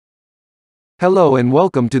Hello and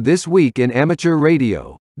welcome to This Week in Amateur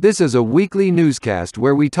Radio. This is a weekly newscast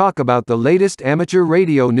where we talk about the latest amateur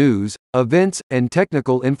radio news, events, and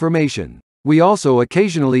technical information. We also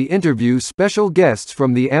occasionally interview special guests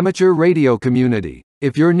from the amateur radio community.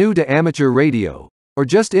 If you're new to amateur radio, or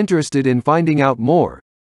just interested in finding out more,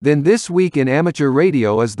 then This Week in Amateur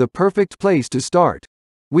Radio is the perfect place to start.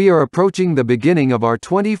 We are approaching the beginning of our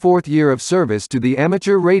 24th year of service to the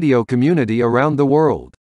amateur radio community around the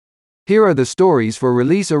world. Here are the stories for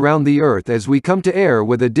release around the Earth as we come to air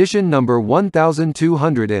with edition number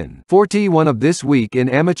 1241 of This Week in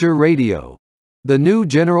Amateur Radio. The new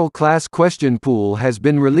General Class Question Pool has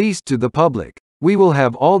been released to the public. We will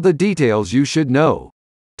have all the details you should know.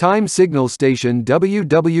 Time signal station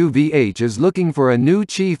WWVH is looking for a new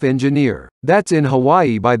chief engineer. That's in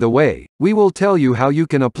Hawaii, by the way. We will tell you how you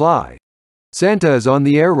can apply. Santa is on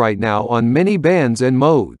the air right now on many bands and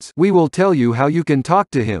modes. We will tell you how you can talk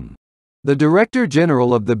to him. The Director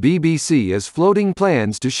General of the BBC is floating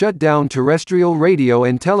plans to shut down terrestrial radio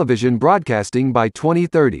and television broadcasting by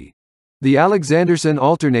 2030. The Alexandersson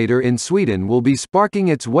alternator in Sweden will be sparking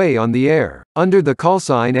its way on the air. Under the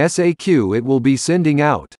callsign SAQ, it will be sending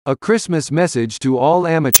out a Christmas message to all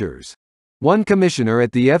amateurs. One commissioner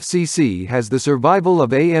at the FCC has the survival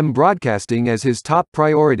of AM broadcasting as his top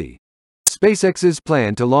priority. SpaceX's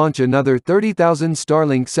plan to launch another 30,000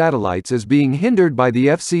 Starlink satellites is being hindered by the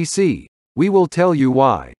FCC. We will tell you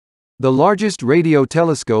why. The largest radio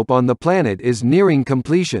telescope on the planet is nearing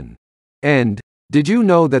completion. And, did you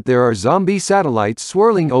know that there are zombie satellites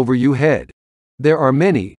swirling over your head? There are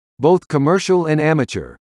many, both commercial and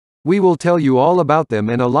amateur. We will tell you all about them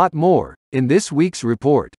and a lot more, in this week's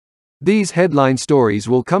report. These headline stories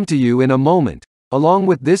will come to you in a moment, along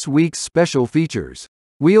with this week's special features.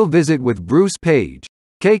 We'll visit with Bruce Page,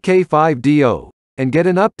 KK5DO, and get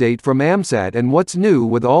an update from AMSAT and what's new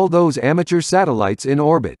with all those amateur satellites in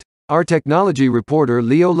orbit. Our technology reporter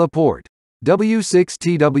Leo Laporte,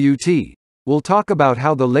 W6TWT, will talk about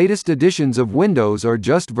how the latest editions of Windows are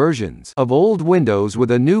just versions of old Windows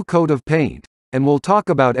with a new coat of paint, and we'll talk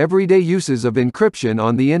about everyday uses of encryption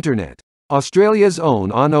on the internet. Australia's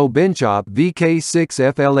own Onno Benchop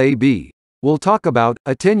VK6FLAB will talk about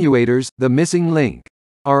attenuators, the missing link.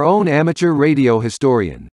 Our own amateur radio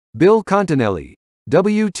historian, Bill Continelli,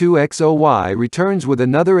 W2XOY, returns with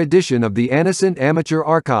another edition of the Anisant Amateur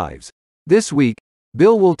Archives. This week,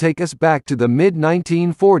 Bill will take us back to the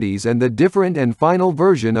mid-1940s and the different and final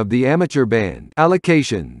version of the amateur band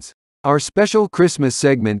allocations. Our special Christmas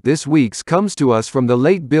segment this week comes to us from the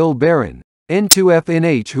late Bill Barron,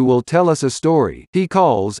 N2FNH, who will tell us a story he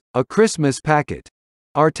calls a Christmas packet.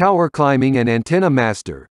 Our tower climbing and antenna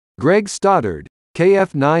master, Greg Stoddard,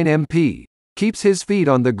 KF9MP, keeps his feet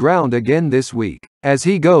on the ground again this week, as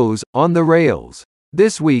he goes on the rails.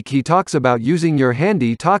 This week he talks about using your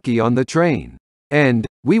handy talkie on the train. And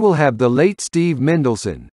we will have the late Steve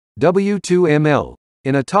Mendelson, W2ML,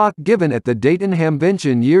 in a talk given at the Dayton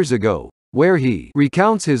Hamvention years ago, where he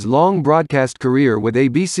recounts his long broadcast career with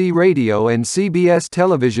ABC Radio and CBS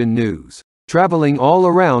Television News, traveling all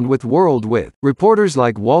around with world with reporters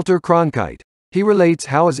like Walter Cronkite. He relates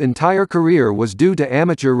how his entire career was due to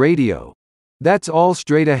amateur radio. That's all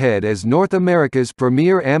straight ahead as North America's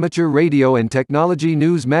premier amateur radio and technology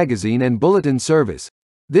news magazine and bulletin service,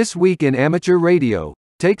 This Week in Amateur Radio,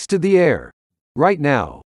 takes to the air right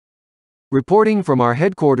now. Reporting from our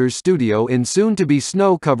headquarters studio in soon-to-be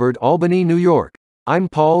snow-covered Albany, New York, I'm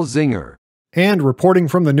Paul Zinger. And reporting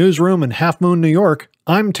from the newsroom in Half Moon, New York,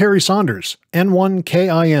 I'm Terry Saunders,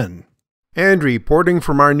 N1KIN. And reporting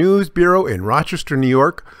from our news bureau in Rochester, New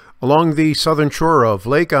York, along the southern shore of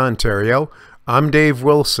Lake Ontario, I'm Dave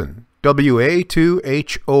Wilson,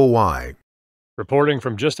 WA2HOY. Reporting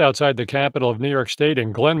from just outside the capital of New York State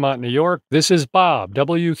in Glenmont, New York, this is Bob,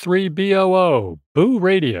 W3BOO, Boo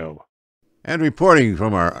Radio. And reporting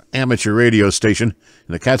from our amateur radio station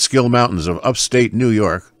in the Catskill Mountains of upstate New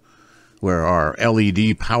York, where our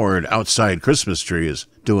LED-powered outside Christmas tree is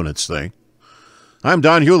doing its thing, I'm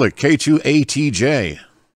Don Hulick, K2ATJ.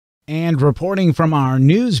 And reporting from our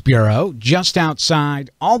news bureau just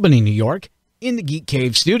outside Albany, New York, in the Geek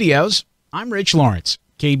Cave studios, I'm Rich Lawrence,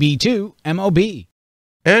 KB2MOB.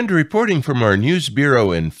 And reporting from our news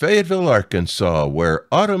bureau in Fayetteville, Arkansas, where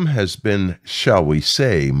autumn has been, shall we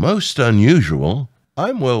say, most unusual,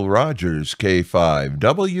 I'm Will Rogers,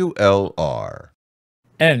 K5WLR.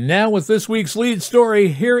 And now with this week's lead story,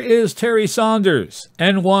 here is Terry Saunders,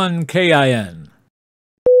 N1KIN.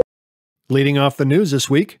 Leading off the news this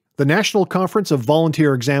week, The National Conference of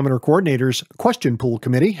Volunteer Examiner Coordinators Question Pool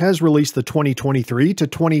Committee has released the 2023 to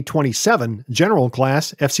 2027 General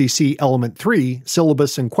Class FCC Element 3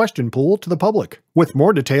 Syllabus and Question Pool to the public. With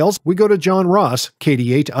more details, we go to John Ross,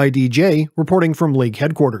 KD8IDJ, reporting from League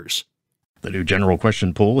headquarters. The new General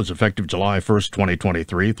Question Pool is effective July 1st,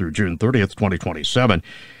 2023 through June 30th, 2027,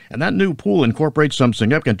 and that new pool incorporates some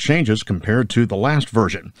significant changes compared to the last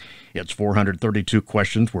version. Its 432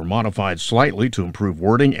 questions were modified slightly to improve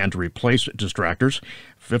wording and to replace distractors.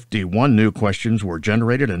 51 new questions were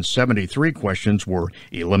generated and 73 questions were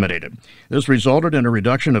eliminated. This resulted in a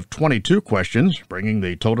reduction of 22 questions, bringing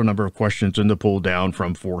the total number of questions in the pool down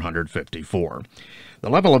from 454. The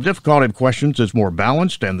level of difficulty of questions is more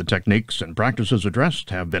balanced, and the techniques and practices addressed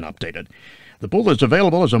have been updated. The pool is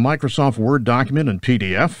available as a Microsoft Word document and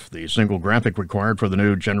PDF. The single graphic required for the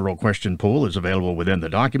new General Question Pool is available within the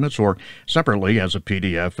documents or separately as a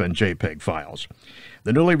PDF and JPEG files.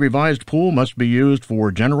 The newly revised pool must be used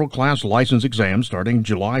for general class license exams starting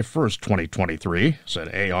July 1st, 2023, said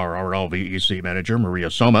ARRL VEC Manager Maria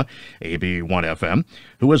Soma, AB1FM,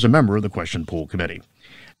 who is a member of the Question Pool Committee.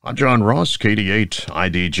 I'm John Ross,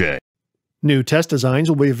 KD8IDJ. New test designs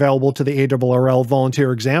will be available to the ARRL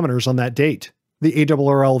volunteer examiners on that date. The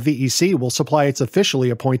ARRL VEC will supply its officially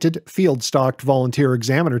appointed, field-stocked volunteer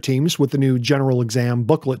examiner teams with the new general exam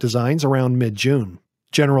booklet designs around mid-June.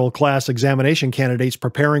 General class examination candidates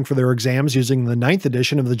preparing for their exams using the 9th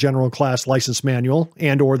edition of the General Class License Manual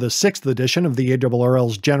and/or the 6th edition of the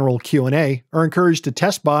ARRL's General Q&A are encouraged to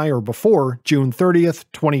test by or before June 30th,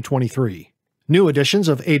 2023. New editions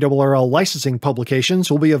of ARRL licensing publications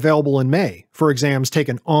will be available in May for exams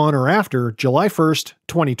taken on or after July 1st,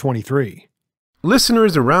 2023.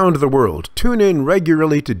 Listeners around the world tune in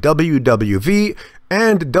regularly to WWV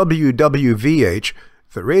and WWVH,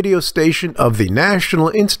 the radio station of the National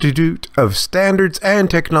Institute of Standards and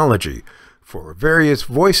Technology, for various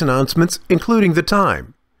voice announcements, including the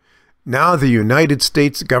time. Now the United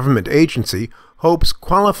States government agency hopes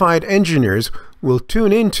qualified engineers will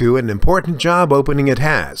tune into an important job opening it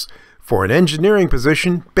has for an engineering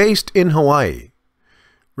position based in Hawaii.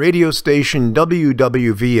 Radio station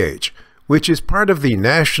WWVH, which is part of the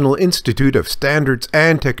National Institute of Standards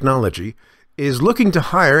and Technology, is looking to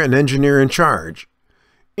hire an engineer in charge.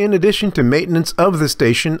 In addition to maintenance of the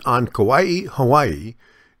station on Kauai, Hawaii,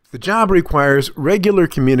 the job requires regular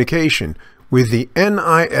communication with the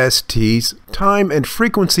NIST's Time and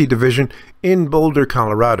Frequency Division in Boulder,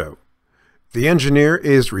 Colorado. The engineer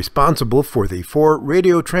is responsible for the 4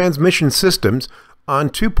 radio transmission systems on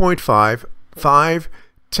 2.5, 5,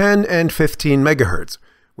 10, and 15 megahertz,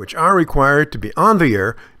 which are required to be on the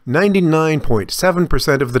air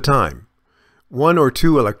 99.7% of the time. 1 or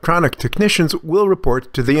 2 electronic technicians will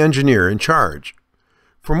report to the engineer in charge.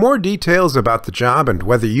 For more details about the job and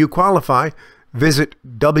whether you qualify, visit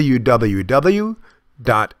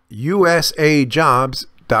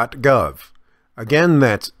www.usajobs.gov. Again,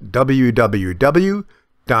 that's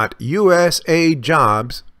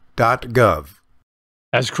www.usajobs.gov.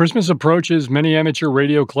 As Christmas approaches, many amateur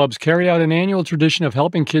radio clubs carry out an annual tradition of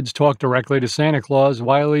helping kids talk directly to Santa Claus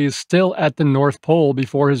while he is still at the North Pole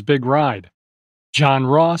before his big ride. John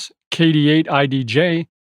Ross, KD8IDJ,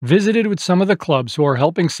 visited with some of the clubs who are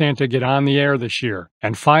helping Santa get on the air this year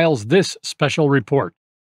and files this special report.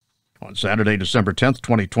 On Saturday, December 10th,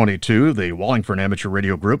 2022, the Wallingford Amateur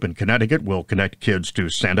Radio Group in Connecticut will connect kids to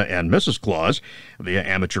Santa and Mrs. Claus via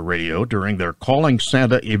amateur radio during their Calling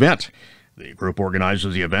Santa event. The group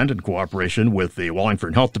organizes the event in cooperation with the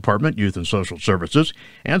Wallingford Health Department, Youth and Social Services,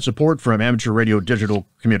 and support from Amateur Radio Digital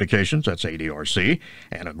Communications, that's ADRC,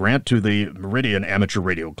 and a grant to the Meridian Amateur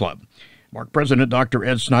Radio Club. MARC President Dr.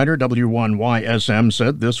 Ed Snyder, W1YSM,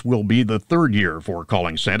 said this will be the 3rd year for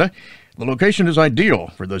Calling Santa. The location is ideal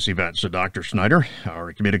for this event, said Dr. Snyder.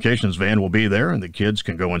 Our communications van will be there, and the kids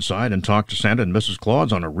can go inside and talk to Santa and Mrs.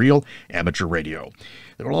 Claus on a real amateur radio.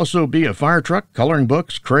 There will also be a fire truck, coloring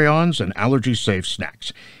books, crayons, and allergy-safe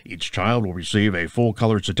snacks. Each child will receive a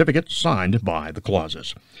full-color certificate signed by the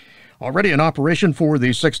Clauses. Already in operation for the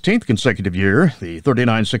 16th consecutive year, the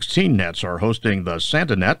 3916 nets are hosting the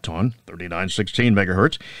Santa Net on 3916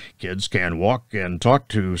 megahertz. Kids can walk and talk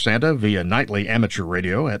to Santa via nightly amateur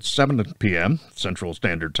radio at 7 p.m. Central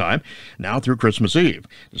Standard Time, now through Christmas Eve,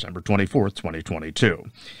 December 24th, 2022.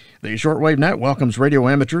 The shortwave net welcomes radio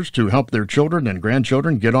amateurs to help their children and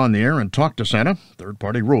grandchildren get on the air and talk to Santa.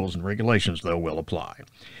 Third-party rules and regulations, though, will apply.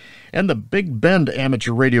 And the Big Bend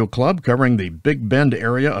Amateur Radio Club, covering the Big Bend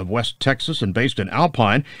area of West Texas and based in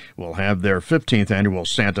Alpine, will have their 15th annual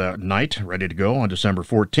Santa Night ready to go on December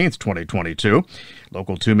 14th, 2022.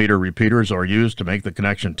 Local 2-meter repeaters are used to make the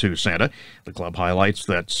connection to Santa. The club highlights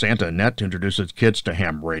that Santa Net introduces kids to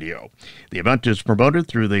ham radio. The event is promoted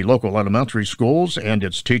through the local elementary schools and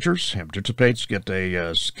its teachers. Participants get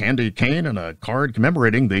a candy cane and a card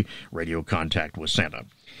commemorating the radio contact with Santa.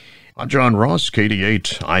 I'm John Ross,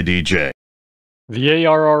 KD8 IDJ. The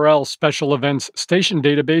ARRL Special Events Station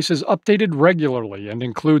database is updated regularly and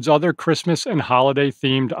includes other Christmas and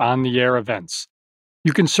holiday-themed on-the-air events.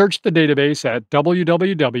 You can search the database at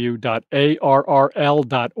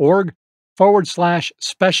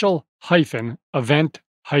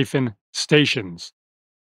www.arrl.org/special-event-stations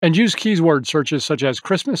and use keyword searches such as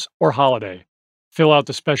Christmas or holiday. Fill out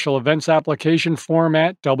the special events application form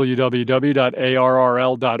at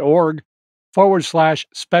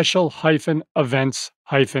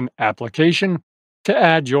www.arrl.org/special-events-application to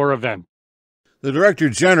add your event. The Director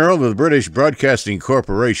General of the British Broadcasting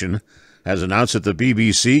Corporation has announced that the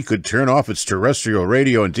BBC could turn off its terrestrial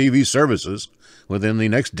radio and TV services within the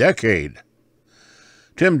next decade.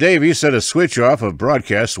 Tim Davies said a switch-off of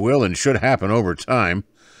broadcasts will and should happen over time,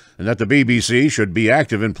 and that the BBC should be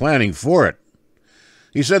active in planning for it.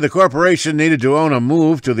 He said the corporation needed to own a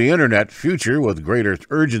move to the Internet future with greater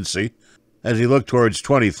urgency as he looked towards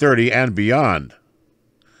 2030 and beyond.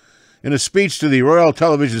 In a speech to the Royal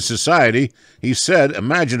Television Society, he said,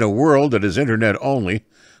 "Imagine a world that is Internet only,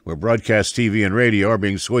 where broadcast TV and radio are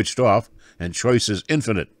being switched off and choice is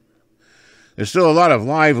infinite. There's still a lot of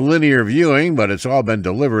live linear viewing, but it's all been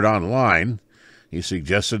delivered online." He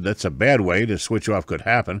suggested that's a bad way the switch-off could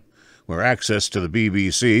happen, where access to the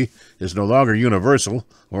BBC is no longer universal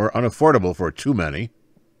or unaffordable for too many.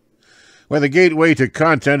 Where the gateway to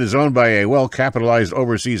content is owned by a well-capitalized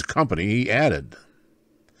overseas company, he added.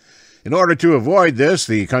 In order to avoid this,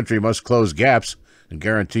 the country must close gaps and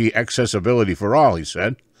guarantee accessibility for all, he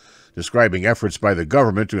said, describing efforts by the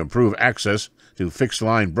government to improve access to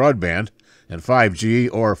fixed-line broadband and 5G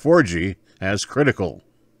or 4G as critical.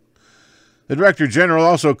 The Director General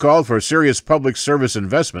also called for serious public service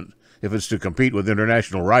investment if it's to compete with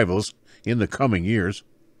international rivals in the coming years.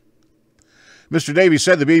 Mr. Davies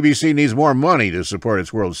said the BBC needs more money to support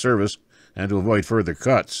its world service and to avoid further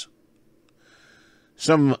cuts.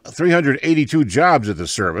 Some 382 jobs at the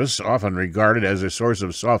service, often regarded as a source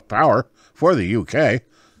of soft power for the UK,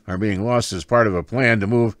 are being lost as part of a plan to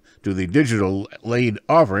move to the digital lead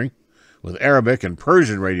offering, with Arabic and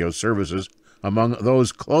Persian radio services among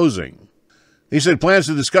those closing. He said plans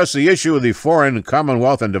to discuss the issue with the Foreign,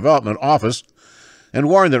 Commonwealth and Development Office and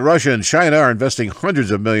warned that Russia and China are investing hundreds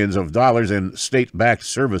of millions of dollars in state-backed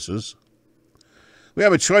services. We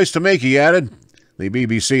have a choice to make, he added. The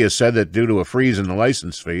BBC has said that due to a freeze in the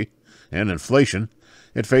license fee and inflation,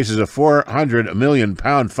 it faces a £400 million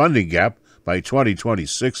funding gap by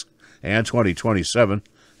 2026 and 2027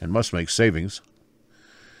 and must make savings.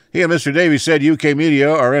 He and Mr. Davies said UK media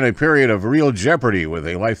are in a period of real jeopardy with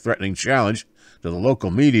a life-threatening challenge to the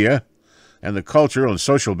local media and the cultural and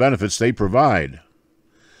social benefits they provide.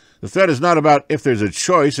 The threat is not about if there's a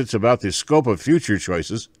choice, it's about the scope of future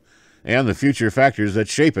choices and the future factors that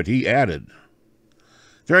shape it, he added.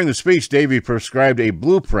 During the speech, Davies prescribed a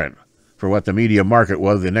blueprint for what the media market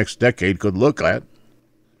of the next decade could look at.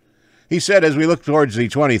 He said, as we look towards the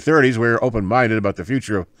 2030s, we're open-minded about the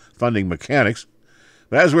future of funding mechanics,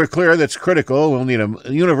 but as we're clear that's critical, we'll need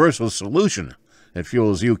a universal solution that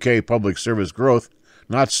fuels UK public service growth,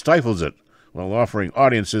 not stifles it, while offering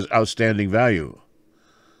audiences outstanding value.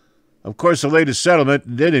 Of course, the latest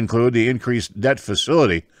settlement did include the increased debt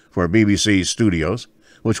facility for BBC studios,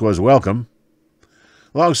 which was welcome.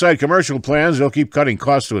 Alongside commercial plans, they'll keep cutting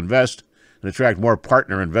costs to invest and attract more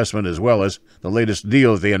partner investment, as well as the latest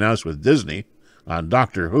deal they announced with Disney on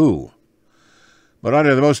Doctor Who. But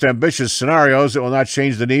under the most ambitious scenarios, it will not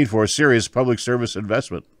change the need for serious public service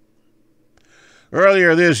investment.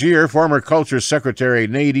 Earlier this year, former Culture Secretary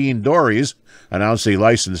Nadine Dorries announced the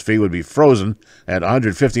license fee would be frozen at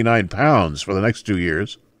 £159 for the next 2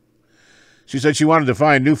 years. She said she wanted to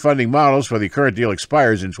find new funding models for the current deal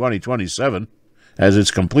expires in 2027, as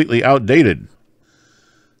it's completely outdated.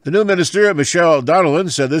 The new minister, Michelle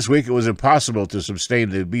Donlon, said this week it was impossible to sustain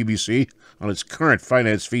the BBC on its current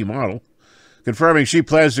finance fee model, confirming she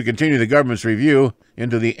plans to continue the government's review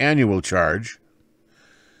into the annual charge.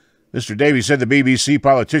 Mr. Davies said the BBC,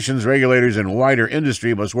 politicians, regulators, and wider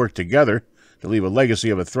industry must work together to leave a legacy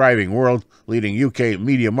of a thriving world-leading UK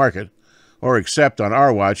media market, or accept on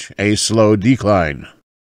our watch a slow decline.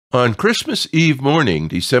 On Christmas Eve morning,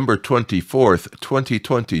 December 24th,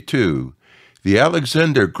 2022, the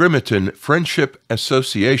Alexander Grimmeten Friendship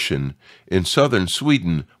Association in southern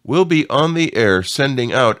Sweden will be on the air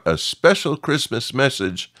sending out a special Christmas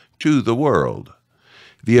message to the world.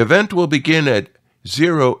 The event will begin at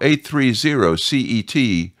 0830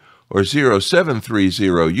 CET or 0730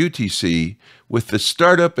 UTC with the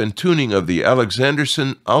startup and tuning of the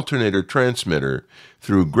Alexanderson alternator transmitter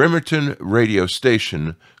through Grimmeten radio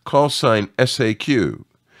station, call sign SAQ.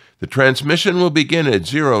 The transmission will begin at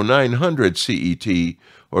 0900 CET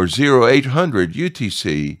or 0800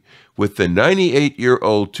 UTC with the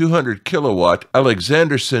 98-year-old 200 kilowatt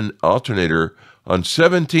Alexanderson alternator on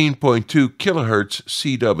 17.2 kilohertz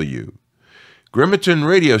CW. Grimmeten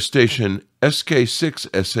radio station SK6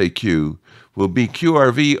 SAQ will be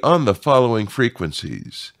QRV on the following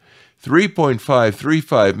frequencies: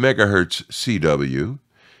 3.535 MHz CW,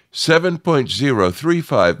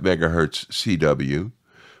 7.035 MHz CW,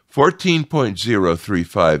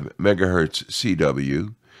 14.035 MHz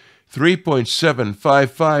CW,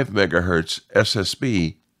 3.755 MHz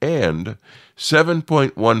SSB, and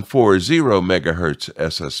 7.140 MHz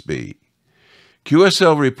SSB.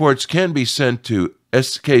 QSL reports can be sent to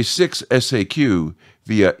SK6SAQ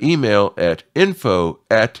via email at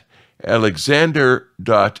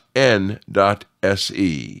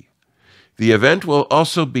info@alexander.n.se. The event will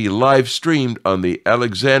also be live streamed on the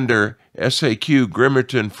Alexander SAQ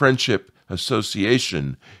Grimmeten Friendship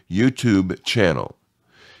Association YouTube channel.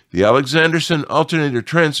 The Alexanderson alternator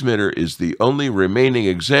transmitter is the only remaining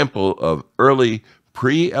example of early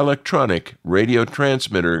pre-electronic radio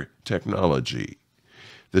transmitter technology.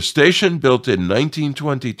 The station, built in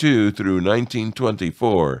 1922 through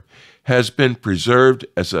 1924, has been preserved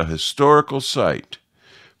as a historical site.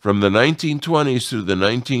 From the 1920s through the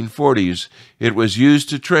 1940s, it was used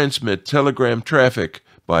to transmit telegram traffic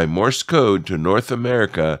by Morse code to North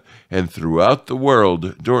America and throughout the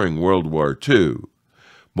world during World War II.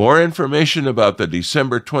 More information about the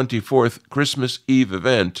December 24th Christmas Eve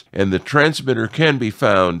event and the transmitter can be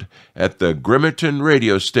found at the Grimmeten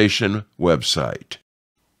radio station website.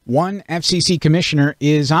 One FCC commissioner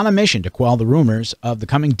is on a mission to quell the rumors of the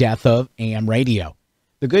coming death of AM radio.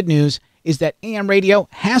 The good news is that AM radio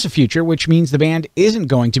has a future, which means the band isn't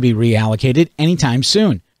going to be reallocated anytime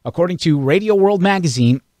soon. According to Radio World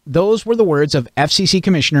magazine, those were the words of FCC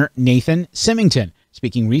Commissioner Nathan Symington,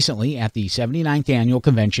 speaking recently at the 79th Annual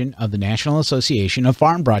Convention of the National Association of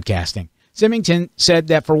Farm Broadcasting. Symington said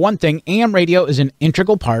that, for one thing, AM radio is an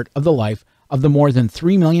integral part of the life of the more than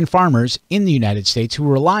 3 million farmers in the United States who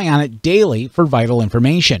rely on it daily for vital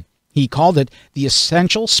information. He called it the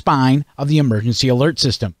essential spine of the emergency alert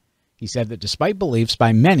system. He said that despite beliefs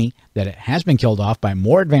by many that it has been killed off by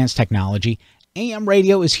more advanced technology, AM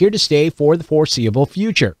radio is here to stay for the foreseeable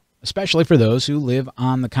future, especially for those who live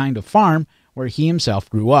on the kind of farm where he himself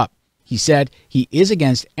grew up. He said he is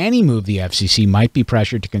against any move the FCC might be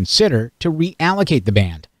pressured to consider to reallocate the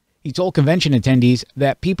band. He told convention attendees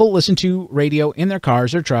that people listen to radio in their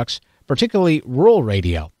cars or trucks, particularly rural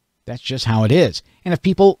radio. That's just how it is. And if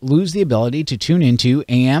people lose the ability to tune into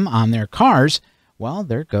AM on their cars, well,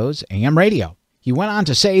 there goes AM radio. He went on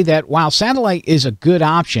to say that while satellite is a good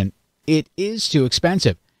option, it is too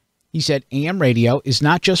expensive. He said AM radio is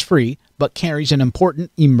not just free, but carries an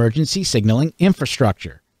important emergency signaling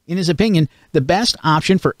infrastructure. In his opinion, the best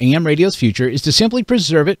option for AM radio's future is to simply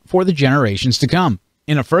preserve it for the generations to come.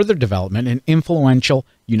 In a further development, an influential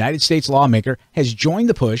United States lawmaker has joined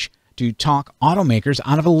the push to talk automakers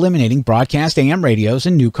out of eliminating broadcast AM radios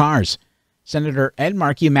in new cars. Senator Ed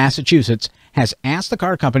Markey of Massachusetts has asked the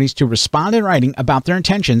car companies to respond in writing about their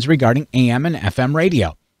intentions regarding AM and FM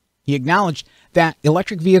radio. He acknowledged that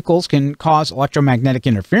electric vehicles can cause electromagnetic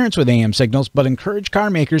interference with AM signals, but encouraged car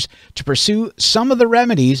makers to pursue some of the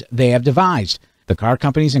remedies they have devised. The car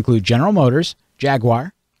companies include General Motors,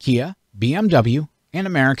 Jaguar, Kia, BMW, and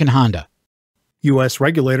American Honda. U.S.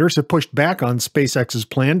 regulators have pushed back on SpaceX's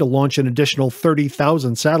plan to launch an additional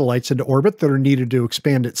 30,000 satellites into orbit that are needed to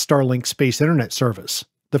expand its Starlink space internet service.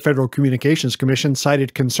 The Federal Communications Commission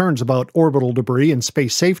cited concerns about orbital debris and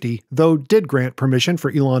space safety, though did grant permission for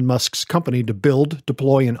Elon Musk's company to build,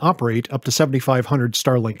 deploy, and operate up to 7,500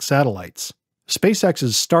 Starlink satellites.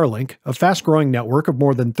 SpaceX's Starlink, a fast-growing network of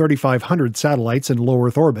more than 3,500 satellites in low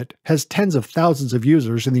Earth orbit, has tens of thousands of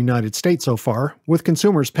users in the United States so far, with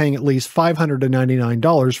consumers paying at least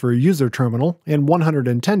 $599 for a user terminal and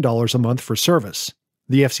 $110 a month for service.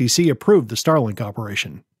 The FCC approved the Starlink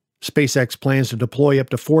operation. SpaceX plans to deploy up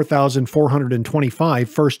to 4,425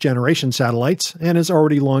 first-generation satellites and has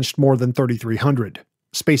already launched more than 3,300.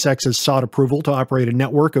 SpaceX has sought approval to operate a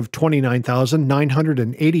network of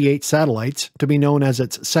 29,988 satellites to be known as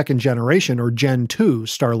its second generation or Gen 2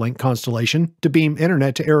 Starlink constellation to beam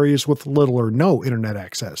internet to areas with little or no internet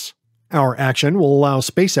access. Our action will allow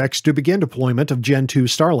SpaceX to begin deployment of Gen 2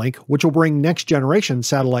 Starlink, which will bring next-generation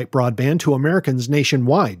satellite broadband to Americans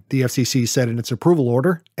nationwide, the FCC said in its approval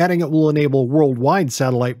order, adding it will enable worldwide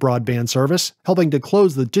satellite broadband service, helping to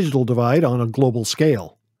close the digital divide on a global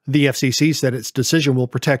scale. The FCC said its decision will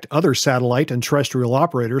protect other satellite and terrestrial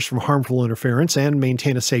operators from harmful interference and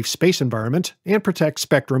maintain a safe space environment, and protect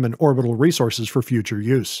spectrum and orbital resources for future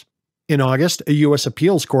use. In August, a U.S.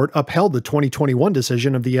 appeals court upheld the 2021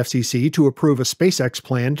 decision of the FCC to approve a SpaceX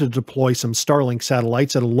plan to deploy some Starlink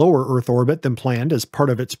satellites at a lower Earth orbit than planned as part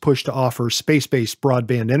of its push to offer space-based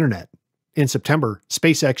broadband internet. In September,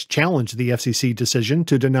 SpaceX challenged the FCC decision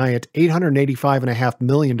to deny it $885.5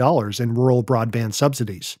 million in rural broadband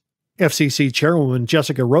subsidies. FCC Chairwoman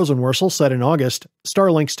Jessica Rosenworcel said in August,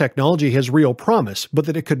 Starlink's technology has real promise, but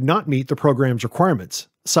that it could not meet the program's requirements,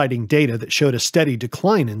 citing data that showed a steady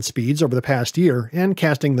decline in speeds over the past year and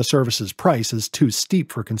casting the service's price as too steep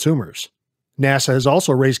for consumers. NASA has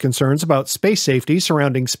also raised concerns about space safety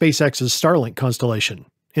surrounding SpaceX's Starlink constellation.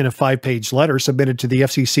 In a 5-page letter submitted to the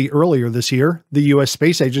FCC earlier this year, the U.S.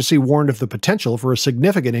 Space Agency warned of the potential for a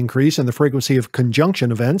significant increase in the frequency of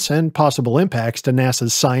conjunction events and possible impacts to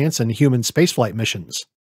NASA's science and human spaceflight missions.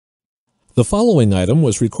 The following item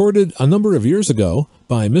was recorded a number of years ago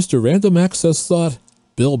by Mr. Random Access Thought,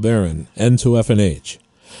 Bill Barron, N2FNH.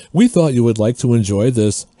 We thought you would like to enjoy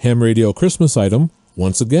this ham radio Christmas item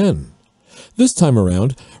once again. This time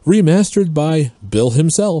around, remastered by Bill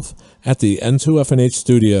himself at the N2FNH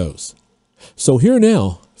studios. So here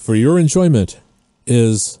now, for your enjoyment,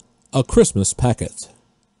 is A Christmas Packet.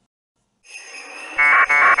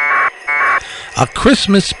 A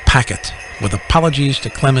Christmas Packet, with apologies to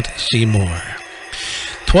Clement C. Moore.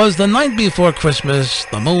 'Twas the night before Christmas,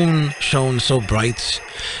 the moon shone so bright,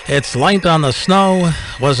 its light on the snow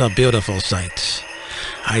was a beautiful sight.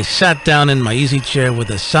 I sat down in my easy chair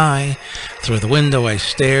with a sigh. Through the window I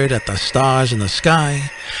stared at the stars in the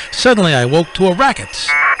sky. Suddenly I woke to a racket.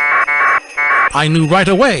 I knew right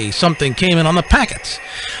away something came in on the packet.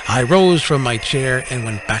 I rose from my chair and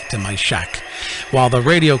went back to my shack, while the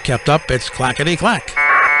radio kept up its clackety-clack.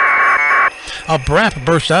 A brap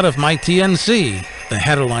burst out of my TNC. The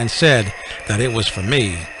headline said that it was for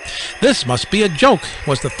me. This must be a joke,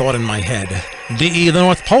 was the thought in my head. D.E. the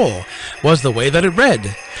North Pole was the way that it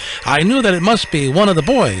read. I knew that it must be one of the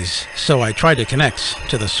boys, so I tried to connect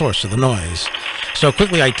to the source of the noise. So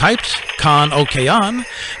quickly I typed, con OK on,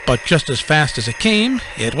 but just as fast as it came,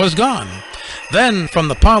 it was gone. Then from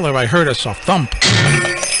the parlor I heard a soft thump.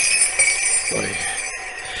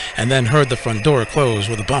 And then heard the front door close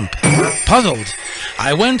with a bump. Puzzled,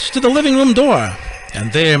 I went to the living room door,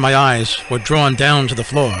 and there my eyes were drawn down to the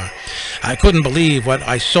floor. I couldn't believe what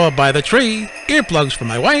I saw by the tree. Earplugs for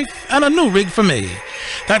my wife, and a new rig for me.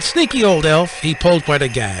 That sneaky old elf, he pulled quite a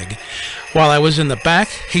gag. While I was in the back,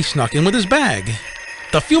 he snuck in with his bag.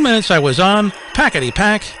 The few minutes I was on,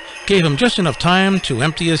 packety-pack, gave him just enough time to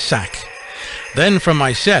empty his sack. Then from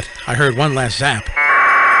my set, I heard one last zap.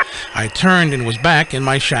 I turned and was back in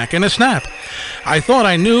my shack in a snap. I thought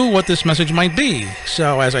I knew what this message might be,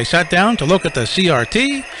 so as I sat down to look at the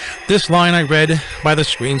CRT, this line I read by the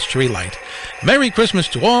screen's tree light. Merry Christmas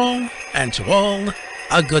to all, and to all,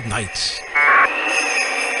 a good night.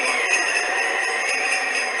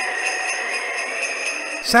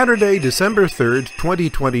 Saturday, December 3rd,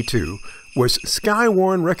 2022 was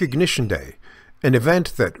Skywarn Recognition Day, an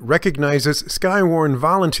event that recognizes Skywarn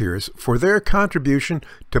volunteers for their contribution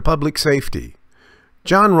to public safety.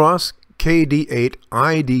 John Ross,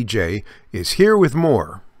 KD8IDJ, is here with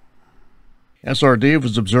more. SRD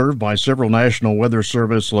was observed by several National Weather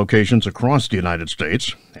Service locations across the United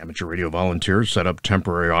States. Amateur radio volunteers set up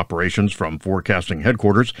temporary operations from forecasting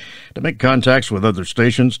headquarters to make contacts with other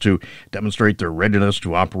stations to demonstrate their readiness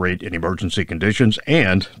to operate in emergency conditions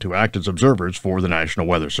and to act as observers for the National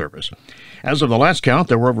Weather Service. As of the last count,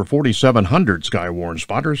 there were over 4,700 Skywarn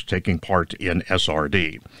spotters taking part in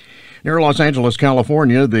SRD. Near Los Angeles,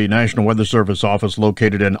 California, the National Weather Service office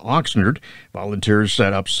located in Oxnard, volunteers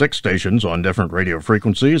set up 6 stations on different radio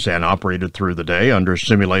frequencies and operated through the day under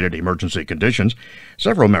simulated emergency conditions.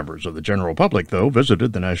 Several members of the general public, though,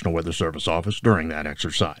 visited the National Weather Service office during that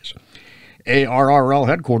exercise. ARRL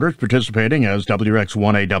headquarters participating as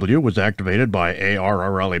WX1AW was activated by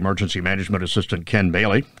ARRL Emergency Management Assistant Ken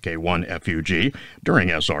Bailey, K1FUG, during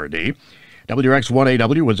SRD.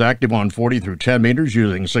 WX1AW was active on 40 through 10 meters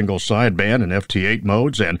using single sideband and FT8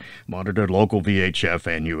 modes and monitored local VHF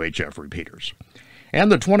and UHF repeaters. And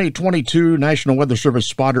the 2022 National Weather Service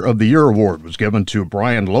Spotter of the Year Award was given to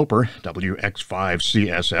Brian Loper,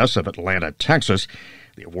 WX5CSS of Atlanta, Texas.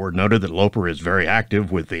 The award noted that Loper is very active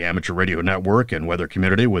with the amateur radio network and weather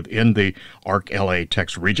community within the ARC-LA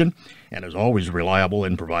Tex region and is always reliable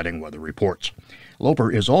in providing weather reports. Loper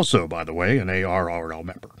is also, by the way, an ARRL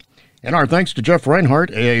member. And our thanks to Jeff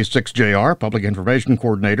Reinhardt, AA6JR, Public Information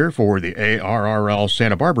Coordinator for the ARRL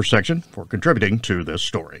Santa Barbara section, for contributing to this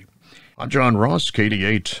story. I'm John Ross,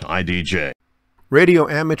 KD8 IDJ. Radio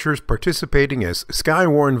amateurs participating as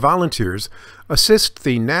Skywarn volunteers assist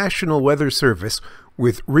the National Weather Service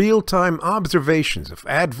with real-time observations of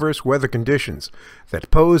adverse weather conditions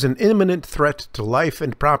that pose an imminent threat to life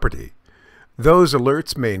and property. Those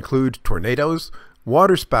alerts may include tornadoes,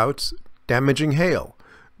 waterspouts, damaging hail,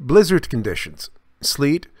 blizzard conditions,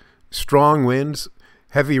 sleet, strong winds,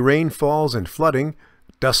 heavy rainfalls and flooding,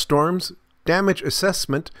 dust storms, damage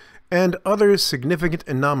assessment, and other significant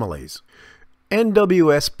anomalies.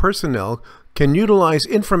 NWS personnel can utilize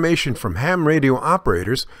information from ham radio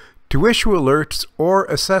operators to issue alerts or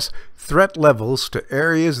assess threat levels to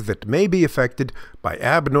areas that may be affected by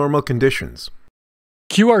abnormal conditions.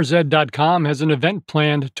 QRZ.com has an event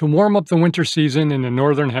planned to warm up the winter season in the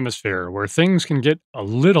Northern Hemisphere, where things can get a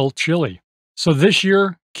little chilly. So this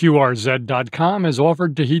year, QRZ.com has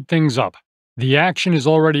offered to heat things up. The action is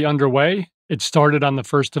already underway. It started on the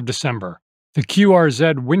 1st of December. The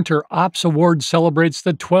QRZ Winter Ops Award celebrates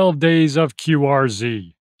the 12 days of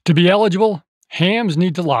QRZ. To be eligible, hams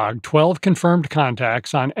need to log 12 confirmed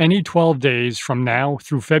contacts on any 12 days from now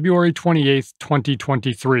through February 28,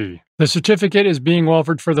 2023. The certificate is being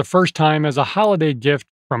offered for the first time as a holiday gift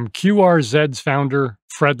from QRZ's founder,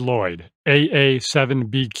 Fred Lloyd,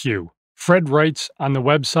 AA7BQ. Fred writes on the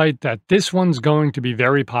website that this one's going to be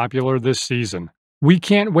very popular this season. We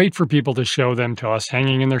can't wait for people to show them to us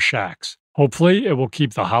hanging in their shacks. Hopefully, it will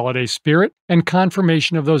keep the holiday spirit and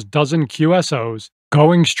confirmation of those dozen QSOs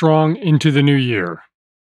going strong into the new year.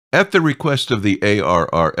 At the request of the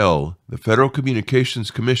ARRL, the Federal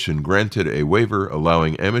Communications Commission granted a waiver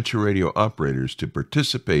allowing amateur radio operators to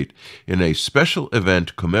participate in a special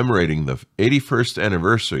event commemorating the 81st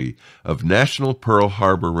anniversary of National Pearl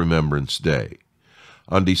Harbor Remembrance Day.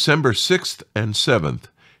 On December 6th and 7th,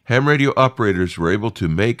 ham radio operators were able to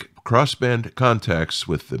make crossband contacts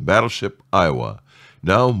with the battleship Iowa,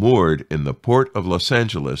 now moored in the port of Los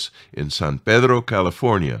Angeles in San Pedro,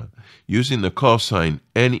 California, using the call sign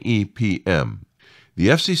NEPM. The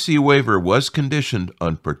FCC waiver was conditioned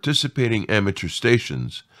on participating amateur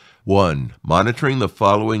stations: 1. Monitoring the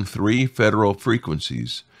following 3 federal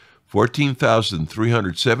frequencies: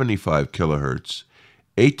 14,375 kHz,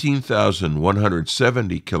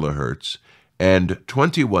 18,170 kHz, and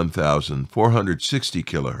 21,460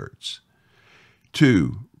 kHz.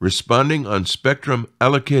 2. Responding on spectrum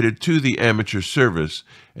allocated to the amateur service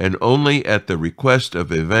and only at the request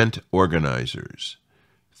of event organizers.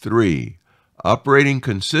 3. Operating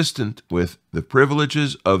consistent with the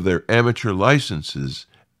privileges of their amateur licenses.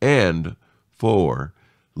 And 4.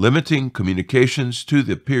 Limiting communications to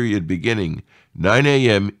the period beginning 9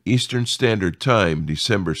 a.m. Eastern Standard Time,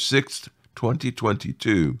 December 6,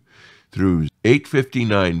 2022, through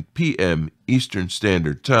 8:59 p.m. Eastern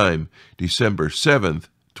Standard Time, December 7,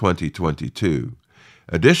 2022.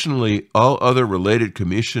 Additionally, all other related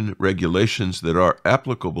Commission regulations that are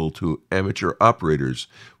applicable to amateur operators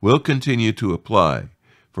will continue to apply.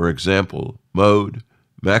 For example, mode,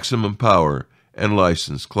 maximum power, and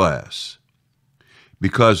license class.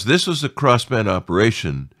 Because this was a crossband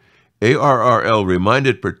operation, ARRL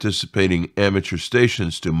reminded participating amateur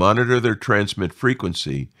stations to monitor their transmit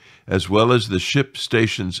frequency as well as the ship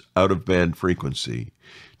station's out-of-band frequency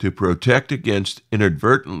to protect against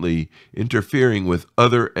inadvertently interfering with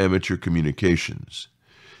other amateur communications.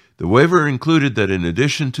 The waiver included that in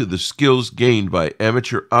addition to the skills gained by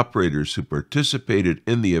amateur operators who participated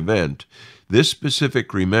in the event, this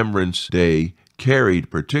specific Remembrance Day carried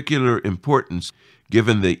particular importance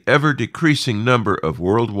given the ever-decreasing number of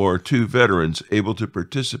World War II veterans able to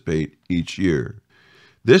participate each year.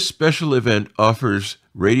 This special event offers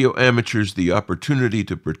radio amateurs the opportunity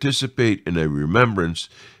to participate in a remembrance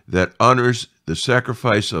that honors the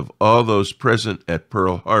sacrifice of all those present at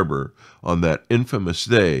Pearl Harbor on that infamous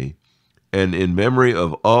day, and in memory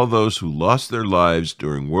of all those who lost their lives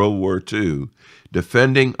during World War II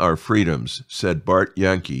defending our freedoms, said Bart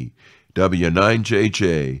Yankee,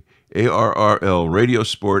 W9JJ, ARRL Radio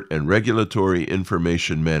Sport and Regulatory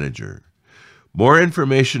Information Manager. More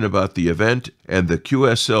information about the event and the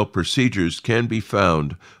QSL procedures can be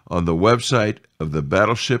found on the website of the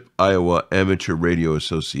Battleship Iowa Amateur Radio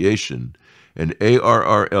Association, an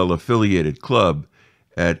ARRL-affiliated club,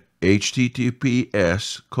 at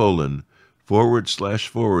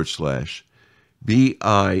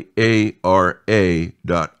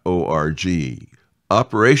https://biara.org.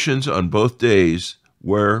 Operations on both days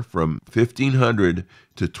were from 1500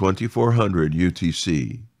 to 2400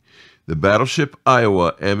 UTC. The Battleship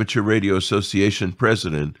Iowa Amateur Radio Association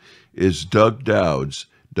president is Doug Dowds,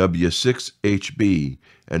 W6HB,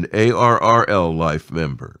 an ARRL Life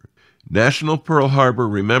member. National Pearl Harbor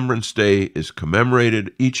Remembrance Day is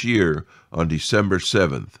commemorated each year on December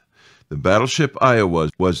 7th. The Battleship Iowa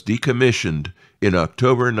was decommissioned in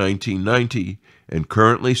October 1990 and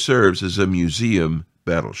currently serves as a museum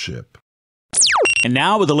battleship. And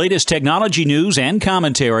now with the latest technology news and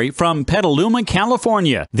commentary from Petaluma,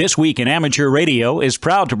 California. This Week in Amateur Radio is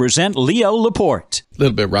proud to present Leo Laporte. A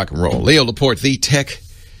little bit of rock and roll. Leo Laporte, the tech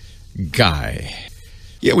guy.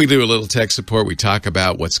 Yeah, we do a little tech support. We talk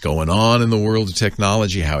about what's going on in the world of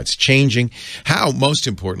technology, how it's changing, how, most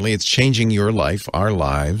importantly, it's changing your life, our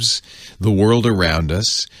lives, the world around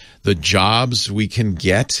us, the jobs we can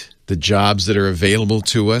get, the jobs that are available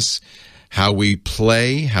to us, how we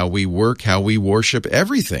play, how we work, how we worship,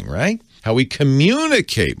 everything, right? How we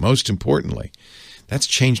communicate, most importantly. That's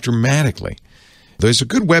changed dramatically. There's a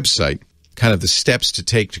good website, kind of the steps to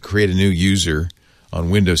take to create a new user on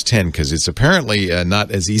Windows 10, because it's apparently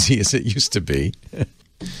not as easy as it used to be.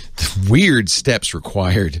 The weird steps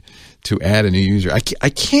required to add a new user. I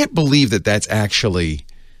can't believe that that's actually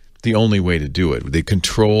the only way to do it. The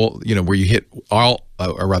control, where you hit all,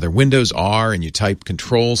 or rather Windows R and you type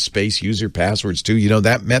control space user passwords too.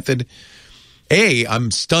 That method. A, I'm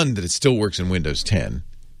stunned that it still works in Windows 10,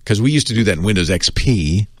 because we used to do that in Windows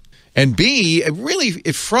XP. And B,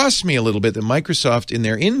 it frosts me a little bit that Microsoft, in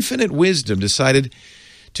their infinite wisdom, decided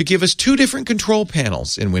to give us two different control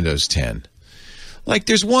panels in Windows 10. Like,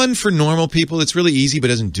 there's one for normal people that's really easy but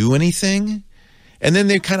doesn't do anything. And then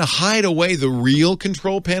they kind of hide away the real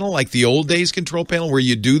control panel, like the old days control panel where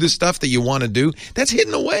you do the stuff that you want to do. That's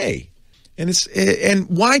hidden away. And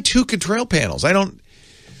why two control panels?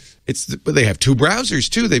 But they have two browsers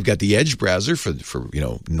too. They've got the Edge browser for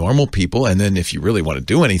normal people, and then if you really want to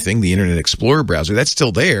do anything, the Internet Explorer browser, that's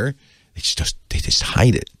still there. They just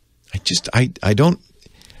hide it. I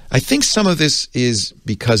think some of this is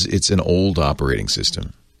because it's an old operating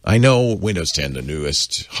system. I know Windows 10, the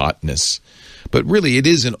newest hotness, but really it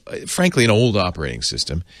is frankly an old operating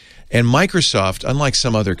system. And Microsoft, unlike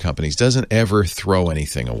some other companies, doesn't ever throw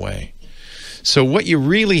anything away. So what you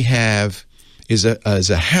really have is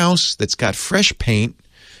a house that's got fresh paint.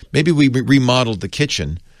 Maybe we remodeled the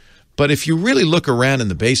kitchen. But if you really look around in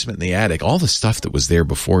the basement and the attic, all the stuff that was there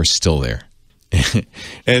before is still there.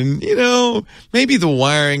 And, maybe the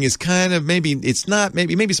wiring is maybe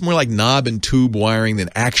it's more like knob and tube wiring than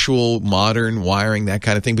actual modern wiring, that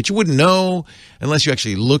kind of thing. But you wouldn't know unless you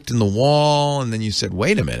actually looked in the wall and then you said,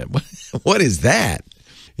 wait a minute, what is that?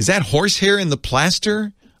 Is that horsehair in the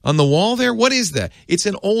plaster on the wall there? What is that? It's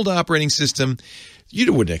an old operating system.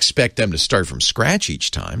 You wouldn't expect them to start from scratch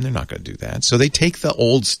each time. They're not going to do that. So they take the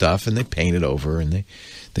old stuff and they paint it over and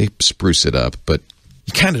they spruce it up. But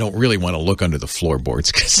you kind of don't really want to look under the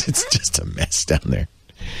floorboards because it's just a mess down there.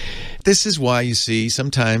 This is why you see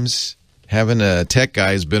sometimes having a tech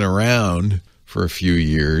guy who's been around for a few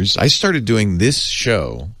years. I started doing this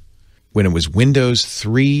show when it was Windows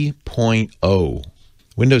 3.0.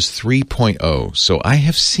 Windows 3.0. So I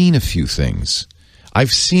have seen a few things.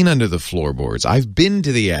 I've seen under the floorboards. I've been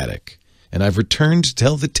to the attic. And I've returned to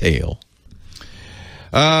tell the tale.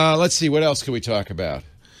 Let's see. What else can we talk about?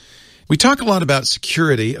 We talk a lot about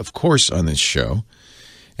security, of course, on this show.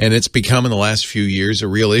 And it's become, in the last few years, a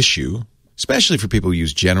real issue, especially for people who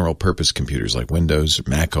use general-purpose computers like Windows or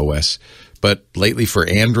Mac OS. But lately for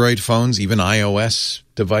Android phones, even iOS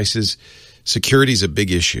devices, security is a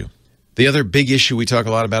big issue. The other big issue we talk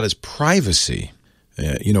a lot about is privacy.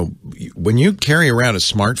 When you carry around a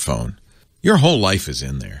smartphone, your whole life is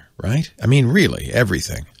in there, right? I mean, really,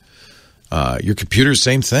 everything. Your computer,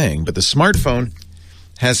 same thing. But the smartphone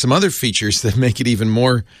has some other features that make it even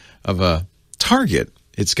more of a target.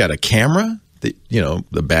 It's got a camera that,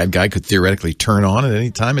 the bad guy could theoretically turn on at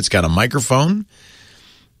any time. It's got a microphone.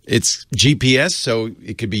 It's GPS, so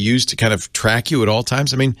it could be used to kind of track you at all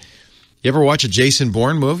times. I mean, you ever watch a Jason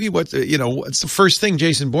Bourne movie? What's the first thing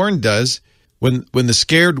Jason Bourne does when the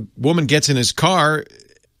scared woman gets in his car?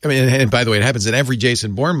 I mean, and by the way, it happens in every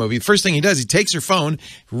Jason Bourne movie. First thing he does, he takes her phone,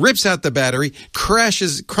 rips out the battery,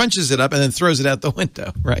 crunches it up, and then throws it out the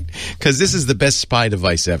window, right? Because this is the best spy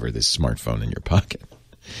device ever, this smartphone in your pocket.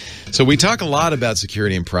 So we talk a lot about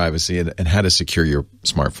security and privacy and how to secure your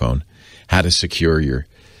smartphone, how to secure your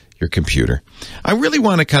your computer. I really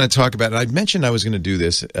want to kind of talk about it. I mentioned I was going to do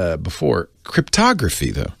this before.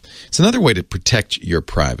 Cryptography, though. It's another way to protect your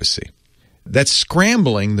privacy. That's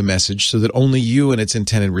scrambling the message so that only you and its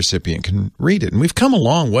intended recipient can read it. And we've come a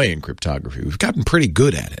long way in cryptography. We've gotten pretty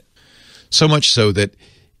good at it. So much so that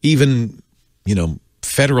even,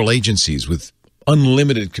 federal agencies with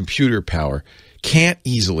unlimited computer power can't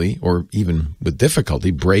easily, or even with difficulty,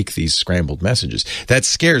 break these scrambled messages. That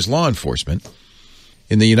scares law enforcement.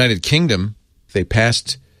 In the United Kingdom, they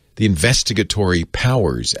passed the Investigatory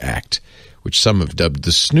Powers Act, which some have dubbed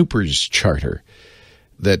the Snoopers Charter,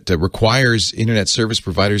 that requires Internet service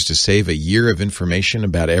providers to save a year of information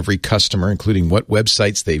about every customer, including what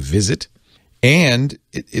websites they visit. And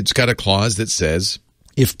it's got a clause that says,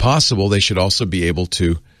 if possible, they should also be able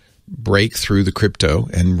to break through the crypto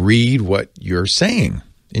and read what you're saying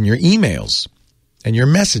in your emails and your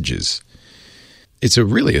messages. It's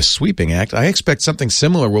really a sweeping act. I expect something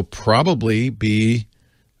similar will probably be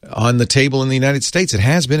on the table in the United States. It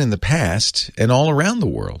has been in the past and all around the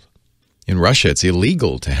world. In Russia, it's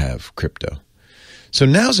illegal to have crypto. So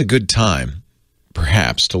now's a good time,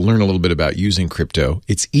 perhaps, to learn a little bit about using crypto.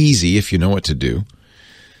 It's easy if you know what to do.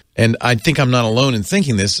 And I think I'm not alone in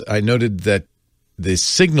thinking this. I noted that the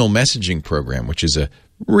Signal messaging program, which is a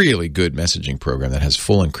really good messaging program that has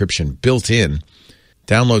full encryption built in,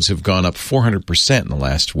 downloads have gone up 400% in the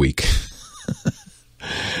last week.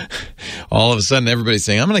 All of a sudden, everybody's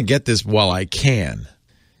saying, I'm going to get this while I can.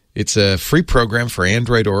 It's a free program for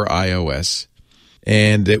Android or iOS,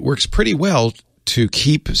 and it works pretty well to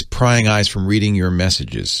keep prying eyes from reading your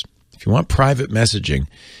messages. If you want private messaging,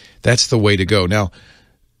 that's the way to go. Now,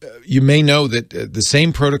 you may know that the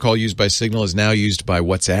same protocol used by Signal is now used by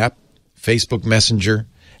WhatsApp, Facebook Messenger,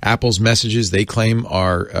 Apple's messages, they claim,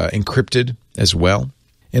 are encrypted as well.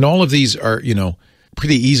 And all of these are,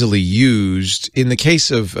 pretty easily used. In the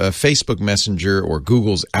case of Facebook Messenger or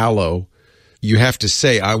Google's Allo, you have to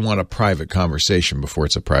say, I want a private conversation before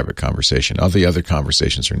it's a private conversation. All the other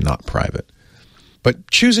conversations are not private. But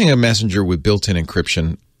choosing a messenger with built-in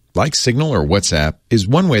encryption, like Signal or WhatsApp, is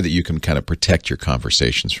one way that you can kind of protect your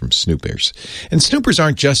conversations from snoopers. And snoopers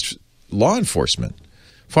aren't just law enforcement.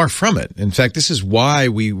 Far from it. In fact, this is why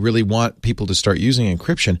we really want people to start using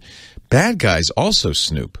encryption. Bad guys also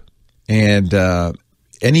snoop. And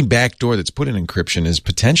any backdoor that's put in encryption is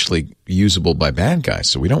potentially usable by bad guys.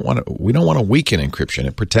 So we don't want to weaken encryption.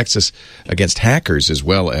 It protects us against hackers as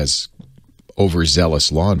well as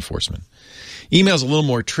overzealous law enforcement. Email's a little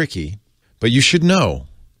more tricky, but you should know,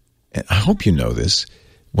 and I hope you know this,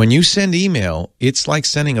 when you send email, it's like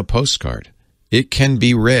sending a postcard. It can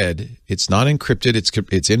be read. It's not encrypted.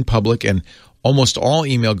 It's in public, and almost all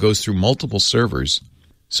email goes through multiple servers.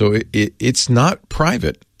 So it's not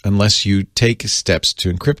private unless you take steps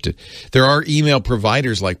to encrypt it. There are email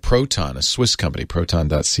providers like Proton, a Swiss company,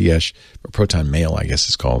 Proton.ch, or Proton Mail, I guess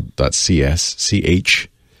it's called, .ch,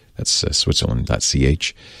 that's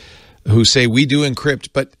Switzerland.ch, who say we do encrypt,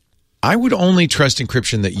 but I would only trust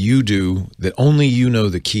encryption that you do, that only you know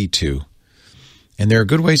the key to. And there are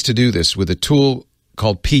good ways to do this with a tool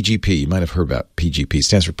called PGP. You might have heard about PGP. It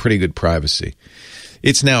stands for Pretty Good Privacy.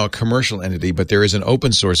 It's now a commercial entity, but there is an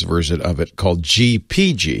open source version of it called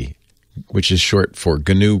GPG, which is short for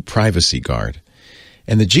GNU Privacy Guard.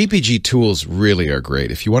 And the GPG tools really are great.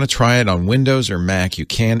 If you want to try it on Windows or Mac, you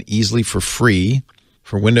can easily for free.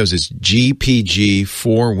 For Windows, it's GPG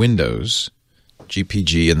for Windows.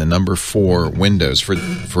 GPG and the number 4 Windows. For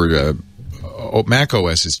Mac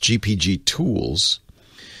OS, it's GPG Tools.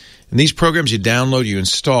 And these programs you download, you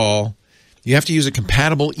install. You have to use a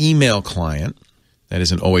compatible email client. That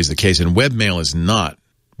isn't always the case. And webmail is not.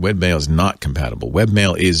 Webmail is not compatible.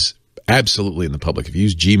 Webmail is absolutely in the public. If you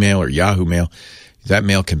use Gmail or Yahoo Mail, that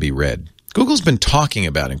mail can be read. Google's been talking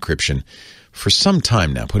about encryption for some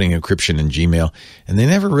time now, putting encryption in Gmail, and they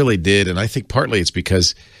never really did. And I think partly it's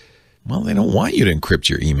because, well, they don't want you to encrypt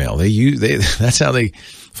your email. That's how they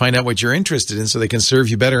find out what you're interested in so they can serve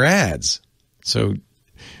you better ads. So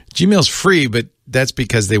Gmail's free, but that's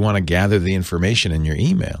because they want to gather the information in your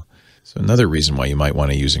email. So another reason why you might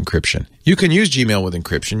want to use encryption. You can use Gmail with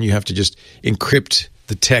encryption. You have to just encrypt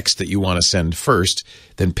the text that you want to send first,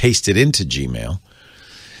 then paste it into Gmail.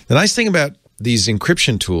 The nice thing about these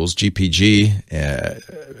encryption tools, GPG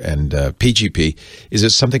and PGP, is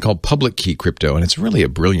it's something called public key crypto, and it's really a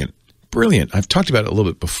brilliant, I've talked about it a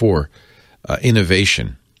little bit before,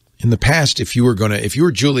 innovation. In the past, if you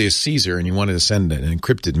were Julius Caesar and you wanted to send an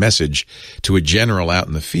encrypted message to a general out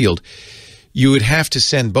in the field, you would have to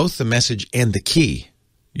send both the message and the key.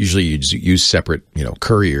 Usually you'd use separate,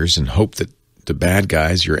 couriers and hope that the bad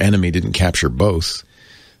guys, your enemy, didn't capture both.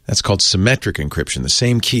 That's called symmetric encryption. The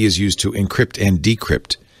same key is used to encrypt and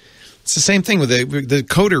decrypt. It's the same thing with the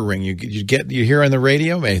decoder ring you hear on the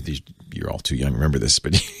radio. You're all too young to remember this,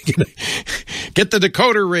 but you get the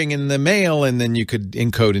decoder ring in the mail, and then you could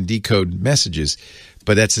encode and decode messages.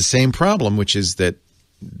 But that's the same problem, which is that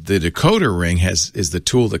the decoder ring is the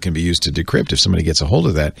tool that can be used to decrypt. If somebody gets a hold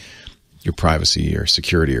of that, your privacy or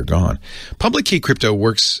security are gone. Public key crypto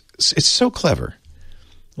works, it's so clever,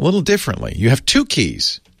 a little differently. You have two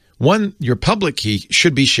keys. One, your public key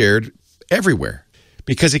should be shared everywhere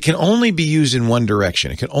because it can only be used in one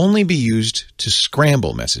direction. It can only be used to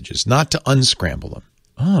scramble messages, not to unscramble them.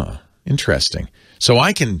 Ah, interesting. So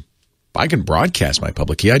I can broadcast my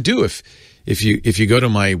public key. I do. If you go to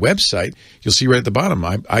my website, you'll see right at the bottom,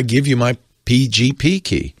 I give you my PGP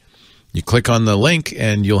key. You click on the link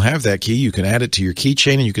and you'll have that key. You can add it to your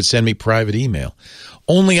keychain and you can send me private email.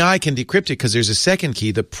 Only I can decrypt it because there's a second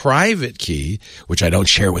key, the private key, which I don't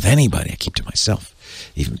share with anybody. I keep to myself,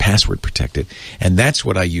 even password protected. And that's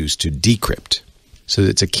what I use to decrypt. So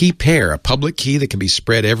it's a key pair, a public key that can be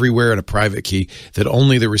spread everywhere and a private key that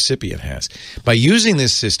only the recipient has. By using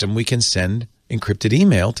this system, we can send encrypted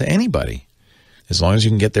email to anybody as long as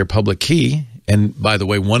you can get their public key. And by the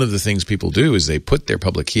way, one of the things people do is they put their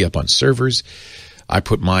public key up on servers. I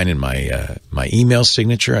put mine in my email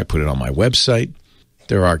signature. I put it on my website.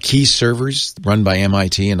 There are key servers run by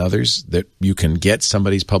MIT and others that you can get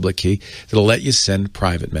somebody's public key that'll let you send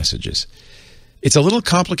private messages. It's a little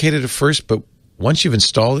complicated at first, but once you've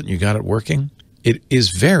installed it and you got it working, it is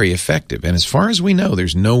very effective. And as far as we know,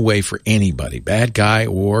 there's no way for anybody, bad guy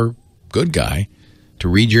or good guy, to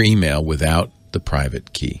read your email without the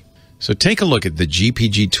private key. So take a look at the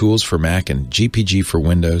GPG tools for Mac and GPG for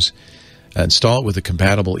Windows. Install it with a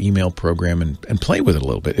compatible email program and play with it a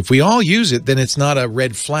little bit. If we all use it, then it's not a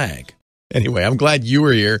red flag. Anyway, I'm glad you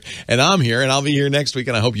were here, and I'm here, and I'll be here next week,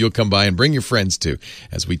 and I hope you'll come by and bring your friends too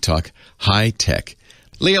as we talk high tech.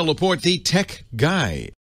 Leo Laporte, the tech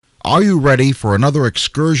guy. Are you ready for another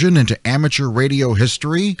excursion into amateur radio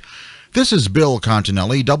history? This is Bill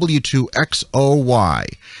Continelli,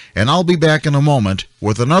 W2XOY, and I'll be back in a moment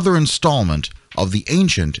with another installment of the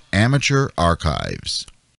Ancient Amateur Archives.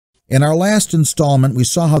 In our last installment, we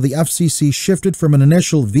saw how the FCC shifted from an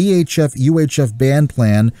initial VHF-UHF band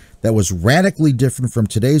plan that was radically different from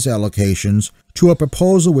today's allocations to a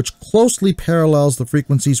proposal which closely parallels the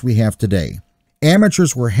frequencies we have today.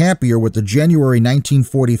 Amateurs were happier with the January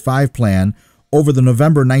 1945 plan over the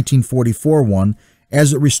November 1944 one,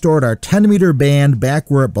 as it restored our 10-meter band back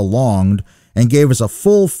where it belonged and gave us a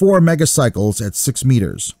full 4 megacycles at 6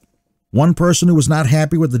 meters. One person who was not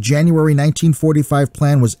happy with the January 1945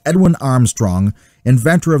 plan was Edwin Armstrong,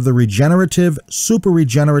 inventor of the regenerative,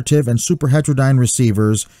 super-regenerative, and super-heterodyne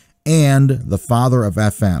receivers, and the father of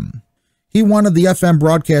FM. He wanted the FM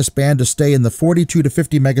broadcast band to stay in the 42 to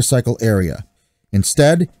 50 megacycle area.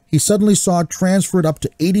 Instead, he suddenly saw it transferred up to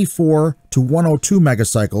 84 to 102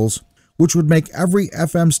 megacycles, which would make every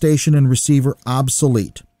FM station and receiver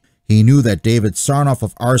obsolete. He knew that David Sarnoff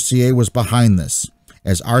of RCA was behind this,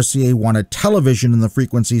 as RCA wanted television in the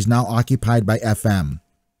frequencies now occupied by FM.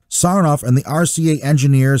 Sarnoff and the RCA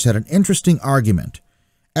engineers had an interesting argument.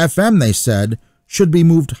 FM, they said, should be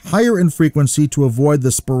moved higher in frequency to avoid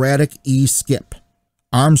the sporadic E-skip.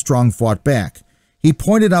 Armstrong fought back. He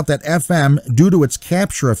pointed out that FM, due to its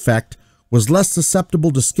capture effect, was less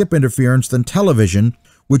susceptible to skip interference than television,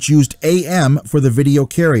 which used AM for the video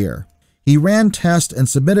carrier. He ran tests and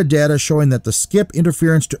submitted data showing that the skip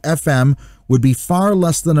interference to FM would be far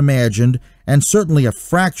less than imagined and certainly a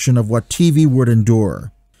fraction of what TV would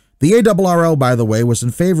endure. The ARRL, by the way, was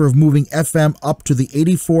in favor of moving FM up to the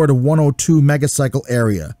 84 to 102 megacycle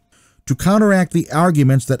area. To counteract the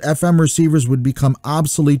arguments that FM receivers would become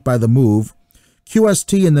obsolete by the move,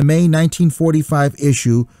 QST in the May 1945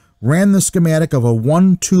 issue ran the schematic of a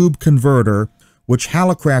one-tube converter which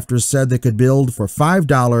Hallicrafters said they could build for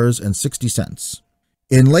 $5.60.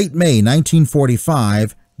 In late May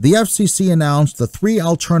 1945, the FCC announced the 3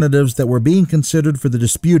 alternatives that were being considered for the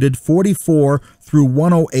disputed 44 through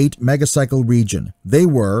 108 megacycle region. They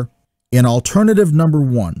were, in alternative number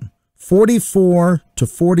 1, 44 to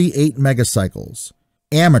 48 megacycles.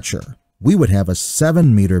 Amateur, we would have a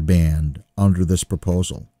 7-meter band under this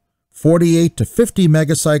proposal. 48 to 50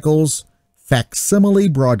 megacycles, facsimile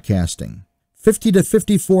broadcasting. 50 to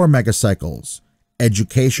 54 megacycles,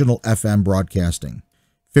 educational FM broadcasting.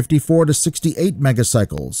 54 to 68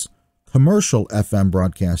 megacycles, commercial FM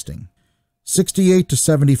broadcasting. 68 to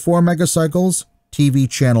 74 megacycles, TV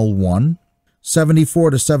channel 1.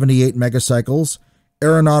 74 to 78 megacycles,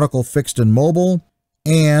 aeronautical fixed and mobile.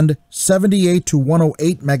 And 78 to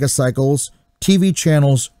 108 megacycles, TV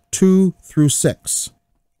channels 2 through 6.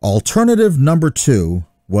 Alternative number 2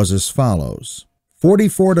 was as follows: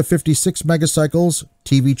 44 to 56 megacycles,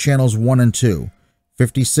 TV channels 1 and 2.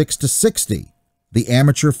 56 to 60, the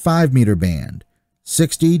amateur 5-meter band.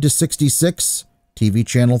 60 to 66, TV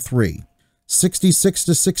channel 3. 66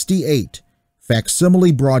 to 68,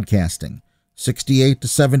 facsimile broadcasting. 68 to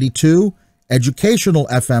 72, educational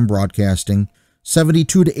FM broadcasting.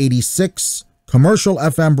 72 to 86, commercial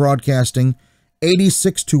FM broadcasting.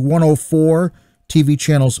 86 to 104, TV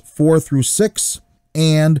channels 4 through 6,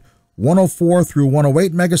 and 104 through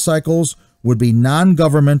 108 megacycles would be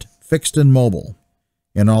non-government, fixed and mobile.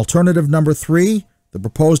 In alternative number 3, the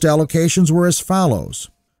proposed allocations were as follows: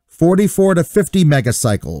 44 to 50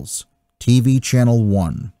 megacycles, TV channel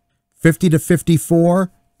 1. 50 to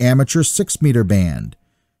 54, amateur 6-meter band.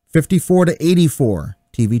 54 to 84,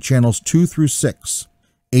 TV channels 2 through 6.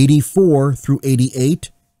 84 through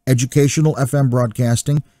 88, educational FM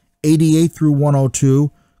broadcasting. 88 through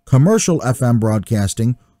 102, commercial FM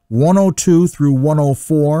broadcasting. 102 through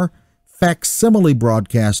 104, facsimile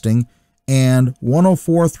broadcasting, and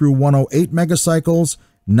 104 through 108 megacycles,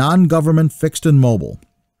 non-government, fixed and mobile.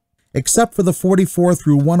 Except for the 44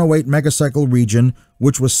 through 108 megacycle region,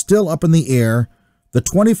 which was still up in the air, the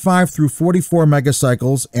 25 through 44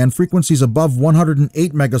 megacycles and frequencies above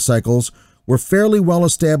 108 megacycles were fairly well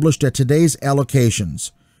established at today's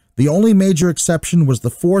allocations. The only major exception was the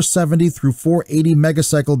 470 through 480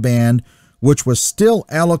 megacycle band, which was still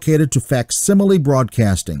allocated to facsimile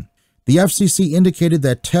broadcasting. The FCC indicated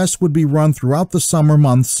that tests would be run throughout the summer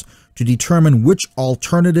months to determine which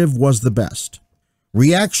alternative was the best.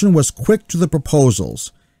 Reaction was quick to the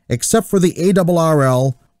proposals. Except for the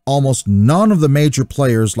ARRL, almost none of the major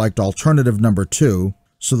players liked alternative number 2,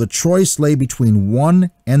 so the choice lay between 1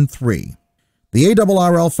 and 3. The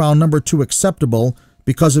ARRL found number 2 acceptable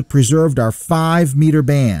because it preserved our 5-meter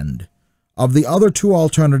band. Of the other 2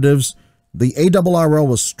 alternatives, the ARRL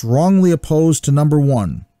was strongly opposed to number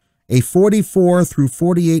 1. A 44 through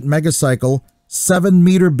 48 megacycle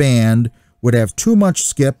 7-meter band would have too much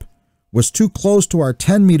skip, was too close to our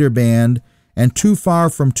 10-meter band, and too far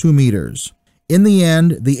from 2 meters. In the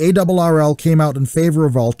end, the ARRL came out in favor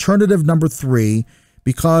of alternative number 3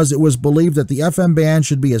 because it was believed that the FM band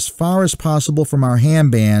should be as far as possible from our ham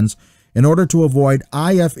bands in order to avoid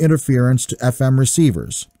IF interference to FM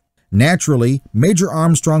receivers. Naturally, Major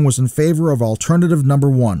Armstrong was in favor of alternative number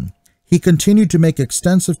 1. He continued to make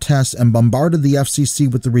extensive tests and bombarded the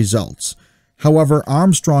FCC with the results. However,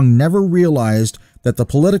 Armstrong never realized that the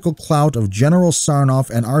political clout of General Sarnoff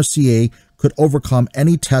and RCA could overcome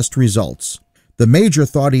any test results. The Major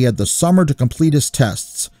thought he had the summer to complete his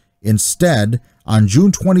tests. Instead, on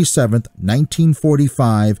June 27,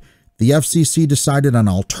 1945, the FCC decided on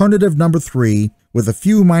alternative number 3 with a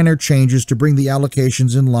few minor changes to bring the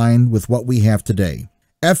allocations in line with what we have today.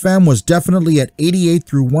 FM was definitely at 88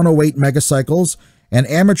 through 108 megacycles, and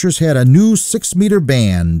amateurs had a new 6-meter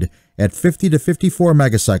band at 50 to 54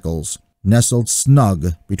 megacycles, nestled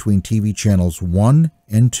snug between TV channels 1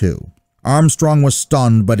 and 2. Armstrong was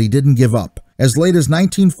stunned, but he didn't give up. As late as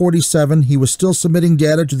 1947, he was still submitting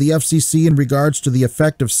data to the FCC in regards to the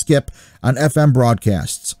effect of skip on FM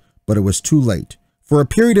broadcasts, but it was too late. For a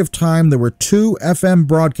period of time, there were 2 FM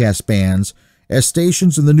broadcast bands, as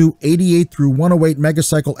stations in the new 88 through 108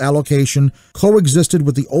 megacycle allocation coexisted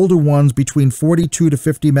with the older ones between 42 to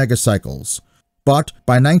 50 megacycles. But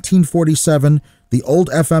by 1947, the old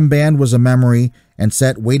FM band was a memory and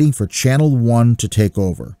sat waiting for Channel 1 to take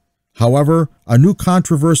over. However, a new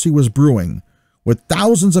controversy was brewing. With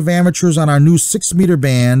thousands of amateurs on our new 6-meter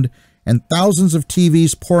band and thousands of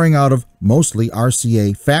TVs pouring out of mostly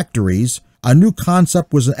RCA factories, a new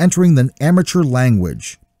concept was entering the amateur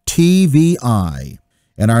language: TVI.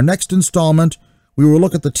 In our next installment, we will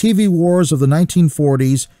look at the TV wars of the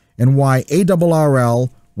 1940s and why ARRL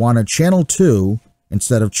wanted Channel 2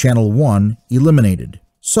 instead of Channel 1 eliminated.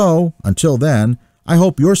 So, until then, I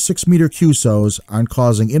hope your 6-meter QSOs aren't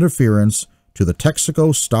causing interference to the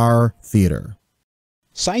Texaco Star Theater.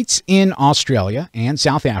 Sites in Australia and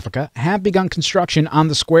South Africa have begun construction on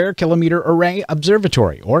the Square Kilometre Array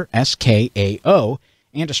Observatory, or SKAO,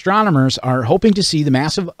 and astronomers are hoping to see the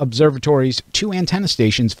massive observatory's 2 antenna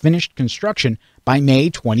stations finished construction by May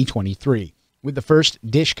 2023, with the first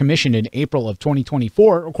dish commissioned in April of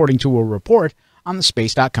 2024, according to a report on the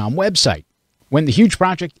Space.com website. When the huge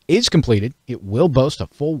project is completed, it will boast a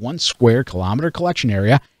full 1 square kilometer collection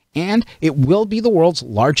area, and it will be the world's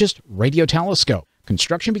largest radio telescope.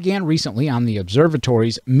 Construction began recently on the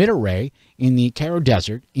observatory's mid-array in the Karoo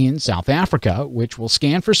Desert in South Africa, which will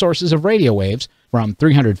scan for sources of radio waves from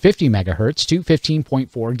 350 megahertz to 15.4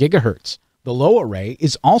 gigahertz. The low array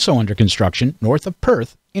is also under construction north of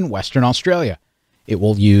Perth in Western Australia. It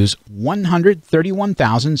will use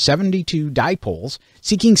 131,072 dipoles,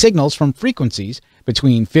 seeking signals from frequencies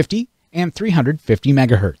between 50 and 350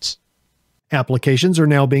 megahertz. Applications are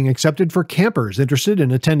now being accepted for campers interested in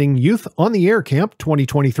attending Youth on the Air Camp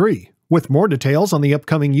 2023. With more details on the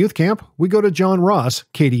upcoming youth camp, we go to John Ross,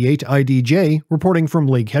 KD8IDJ, reporting from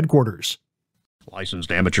League headquarters.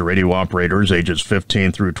 Licensed amateur radio operators ages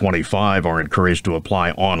 15 through 25 are encouraged to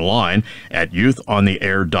apply online at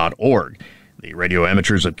youthontheair.org. The Radio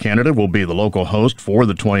Amateurs of Canada will be the local host for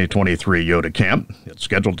the 2023 YOTA Camp. It's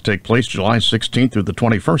scheduled to take place July 16th through the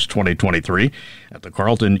 21st, 2023, at the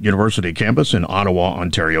Carleton University campus in Ottawa,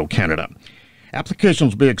 Ontario, Canada.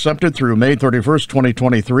 Applications will be accepted through May 31st,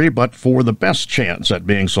 2023, but for the best chance at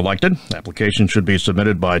being selected, applications should be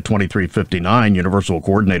submitted by 23:59 Universal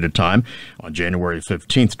Coordinated Time on January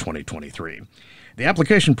 15th, 2023. The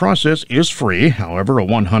application process is free. However, a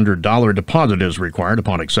 $100 deposit is required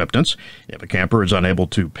upon acceptance. If a camper is unable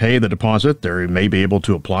to pay the deposit, they may be able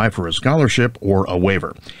to apply for a scholarship or a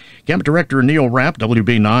waiver. Camp Director Neil Rapp,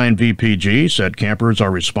 WB9 VPG, said campers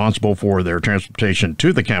are responsible for their transportation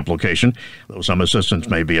to the camp location, though some assistance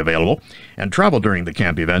may be available, and travel during the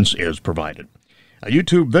camp events is provided. A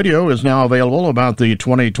YouTube video is now available about the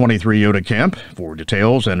 2023 YOTA Camp. For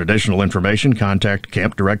details and additional information, contact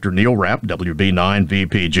Camp Director Neil Rapp, WB9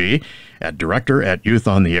 VPG, at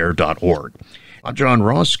director@youthontheair.org. I'm John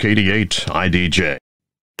Ross, KD8IDJ.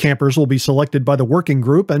 Campers will be selected by the working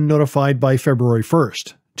group and notified by February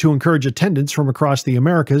 1st. To encourage attendance from across the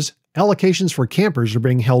Americas, allocations for campers are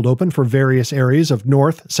being held open for various areas of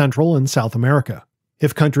North, Central, and South America.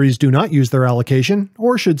 If countries do not use their allocation,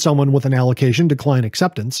 or should someone with an allocation decline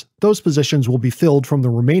acceptance, those positions will be filled from the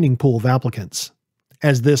remaining pool of applicants.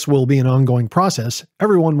 As this will be an ongoing process,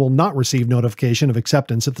 everyone will not receive notification of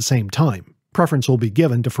acceptance at the same time. Preference will be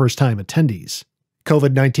given to first-time attendees.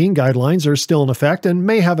 COVID-19 guidelines are still in effect and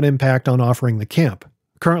may have an impact on offering the camp.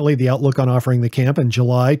 Currently, the outlook on offering the camp in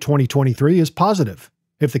July 2023 is positive.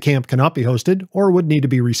 If the camp cannot be hosted or would need to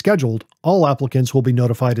be rescheduled, all applicants will be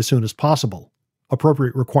notified as soon as possible.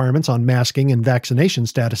 Appropriate requirements on masking and vaccination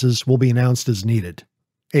statuses will be announced as needed.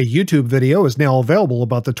 A YouTube video is now available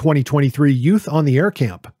about the 2023 Youth on the Air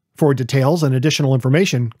Camp. For details and additional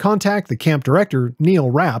information, contact the camp director,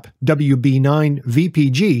 Neil Rapp, WB9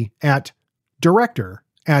 VPG, at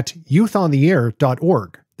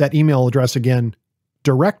director@youthontheair.org. That email address again,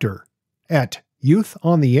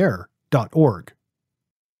 director@youthontheair.org.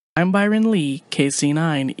 I'm Byron Lee,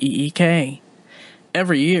 KC9EEK.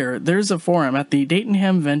 Every year, there's a forum at the Dayton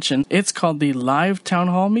Hamvention. It's called the Live Town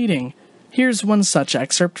Hall Meeting. Here's one such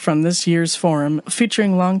excerpt from this year's forum,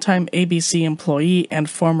 featuring longtime ABC employee and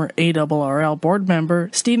former ARRL board member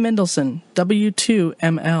Steve Mendelson,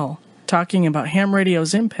 W2ML, talking about ham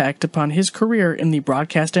radio's impact upon his career in the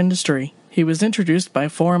broadcast industry. He was introduced by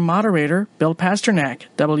forum moderator Bill Pasternak,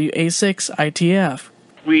 WA6ITF.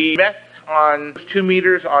 We met on 2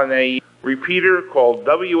 meters on a repeater called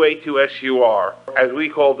WA2SUR, as we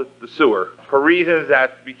called it, the sewer, for reasons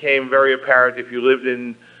that became very apparent if you lived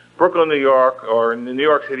in Brooklyn, New York, or in the New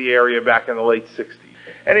York City area back in the late 60s.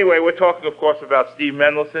 Anyway, we're talking, of course, about Steve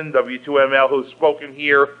Mendelson, W2ML, who's spoken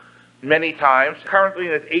here many times. Currently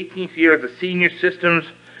in his 18th year as a senior systems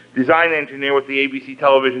design engineer with the ABC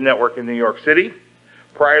television network in New York City.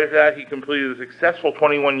 Prior to that, he completed a successful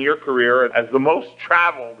 21-year career as the most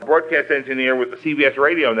traveled broadcast engineer with the CBS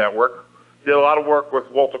radio network. Did a lot of work with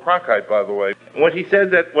Walter Cronkite, by the way. When he said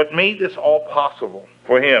that what made this all possible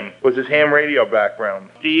for him was his ham radio background.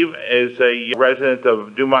 Steve is a resident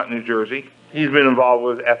of Dumont, New Jersey. He's been involved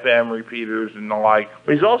with FM repeaters and the like.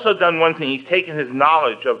 But he's also done one thing. He's taken his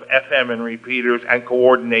knowledge of FM and repeaters and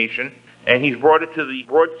coordination, and he's brought it to the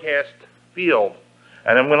broadcast field.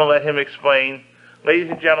 And I'm going to let him explain. Ladies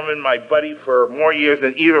and gentlemen, my buddy for more years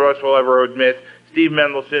than either of us will ever admit, Steve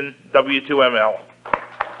Mendelson, W2ML.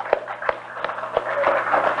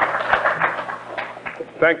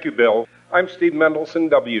 Thank you, Bill. I'm Steve Mendelson,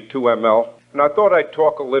 W2ML, and I thought I'd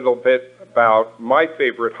talk a little bit about my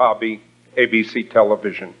favorite hobby, ABC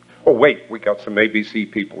television. Oh, wait, we got some ABC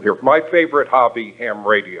people here. My favorite hobby, ham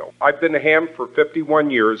radio. I've been a ham for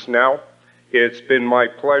 51 years now. It's been my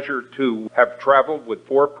pleasure to have traveled with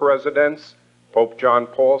 4 presidents, Pope John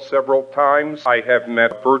Paul several times. I have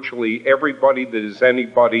met virtually everybody that is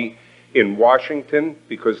anybody in Washington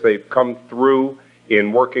because they've come through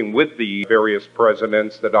in working with the various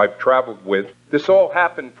presidents that I've traveled with. This all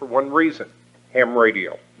happened for one reason, ham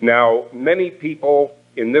radio. Now, many people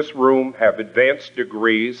in this room have advanced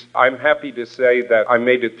degrees. I'm happy to say that I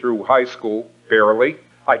made it through high school, barely.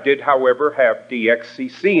 I did, however, have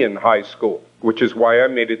DXCC in high school, which is why I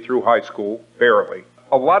made it through high school barely.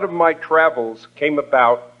 A lot of my travels came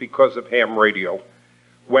about because of ham radio.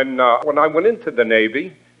 When I went into the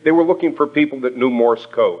Navy, they were looking for people that knew Morse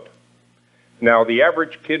code. Now, the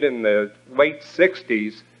average kid in the late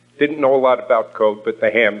 60s didn't know a lot about code, but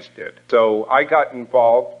the hams did. So I got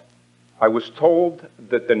involved. I was told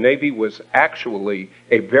that the Navy was actually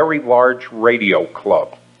a very large radio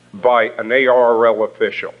club by an ARRL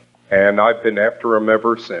official, and I've been after him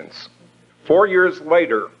ever since. 4 years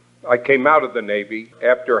later, I came out of the Navy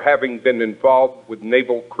after having been involved with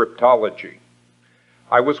naval cryptology.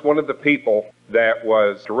 I was one of the people that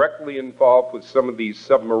was directly involved with some of these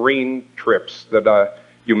submarine trips that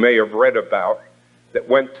you may have read about that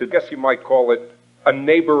went to, I guess you might call it, a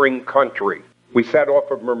neighboring country. We sat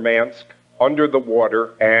off of Murmansk under the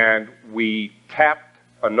water and we tapped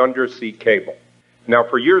an undersea cable. Now,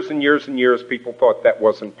 for years and years and years, people thought that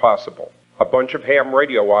wasn't possible. A bunch of ham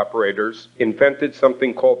radio operators invented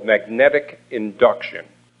something called magnetic induction.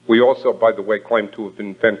 We also, by the way, claim to have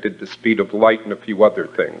invented the speed of light and a few other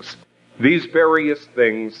things. These various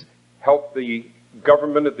things helped the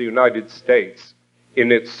government of the United States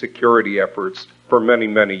in its security efforts for many,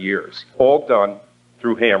 many years, all done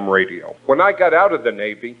through ham radio. When I got out of the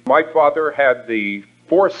Navy, my father had the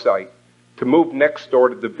foresight to move next door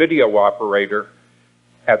to the video operator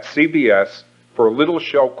at CBS for a little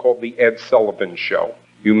show called The Ed Sullivan Show.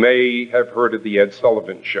 You may have heard of The Ed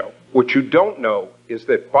Sullivan Show. What you don't know is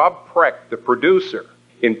that Bob Preck, the producer,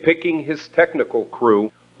 in picking his technical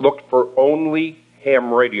crew, looked for only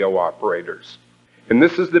ham radio operators. And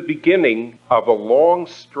this is the beginning of a long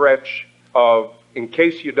stretch of, in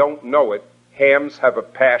case you don't know it, hams have a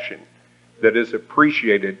passion that is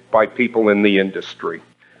appreciated by people in the industry.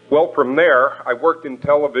 Well, from there, I worked in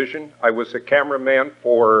television. I was a cameraman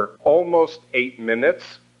for almost 8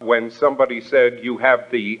 minutes when somebody said, "You have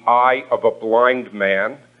the eye of a blind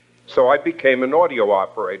man." So I became an audio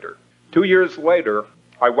operator. 2 years later,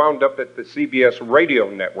 I wound up at the CBS radio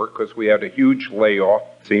network because we had a huge layoff.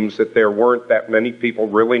 Seems that there weren't that many people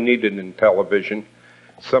really needed in television.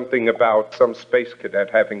 Something about some space cadet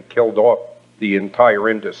having killed off the entire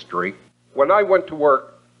industry. When I went to work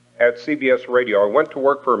at CBS Radio, I went to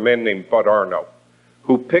work for a man named Bud Arno,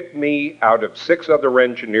 who picked me out of 6 other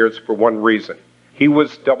engineers for one reason. He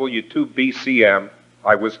was W2BCM,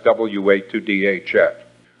 I was WA2DHF.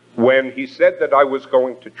 When he said that I was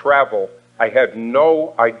going to travel, I had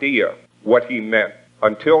no idea what he meant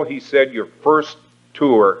until he said, "Your first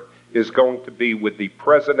tour is going to be with the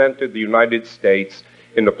President of the United States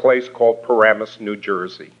in a place called Paramus, New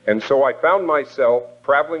Jersey." And so I found myself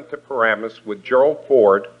traveling to Paramus with Gerald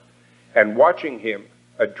Ford and watching him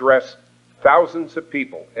address thousands of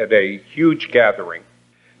people at a huge gathering.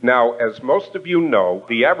 Now, as most of you know,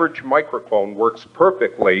 the average microphone works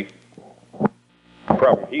perfectly.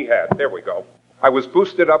 Problem he had, there we go. I was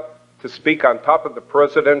boosted up to speak on top of the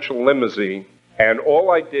presidential limousine, and all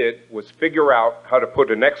I did was figure out how to put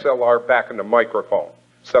an XLR back in a microphone,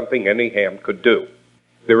 something any ham could do.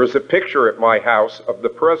 There is a picture at my house of the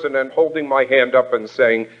president holding my hand up and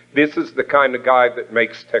saying, "This is the kind of guy that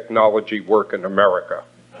makes technology work in America."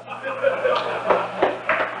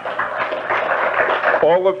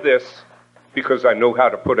 All of this because I knew how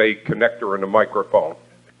to put a connector in a microphone,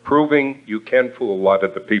 proving you can fool a lot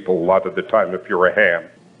of the people a lot of the time if you're a ham.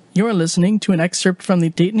 You're listening to an excerpt from the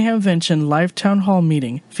Dayton Hamvention Live Town Hall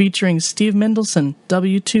meeting featuring Steve Mendelson,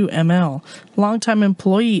 W2ML, longtime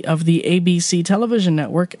employee of the ABC television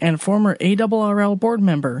network and former ARRL board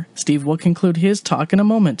member. Steve will conclude his talk in a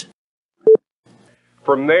moment.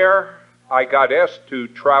 From there, I got asked to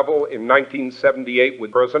travel in 1978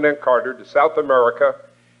 with President Carter to South America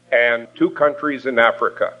and 2 countries in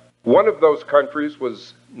Africa. One of those countries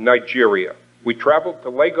was Nigeria. We traveled to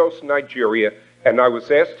Lagos, Nigeria, and I was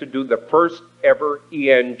asked to do the first ever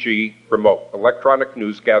ENG remote, electronic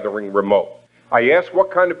news gathering remote. I asked what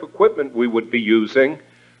kind of equipment we would be using,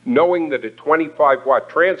 knowing that a 25-watt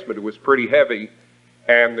transmitter was pretty heavy,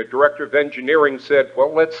 and the director of engineering said,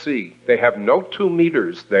 "Well, let's see, they have no 2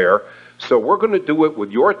 meters there, so we're going to do it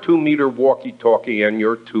with your 2-meter walkie-talkie and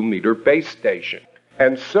your 2-meter base station."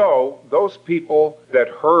 And so those people that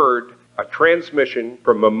heard a transmission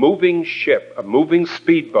from a moving ship, a moving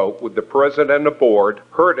speedboat with the president aboard,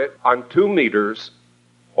 heard it on 2 meters,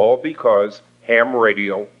 all because ham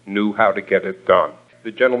radio knew how to get it done.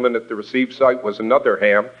 The gentleman at the receive site was another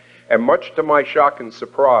ham, and much to my shock and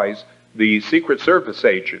surprise, the Secret Service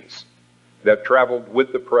agents that traveled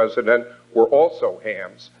with the president were also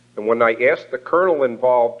hams. And when I asked the colonel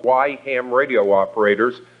involved why ham radio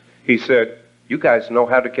operators, he said, You guys know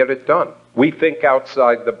how to get it done. We think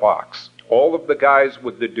outside the box. All of the guys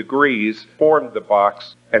with the degrees formed the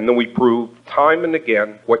box, and then we proved time and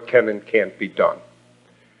again what can and can't be done.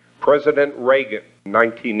 President Reagan,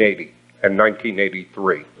 1980 and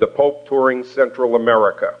 1983. The Pope touring Central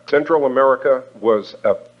America. Central America was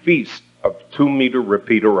a feast of 2-meter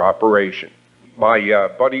repeater operation. My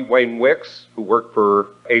buddy Wayne Wicks, who worked for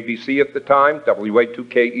ABC at the time,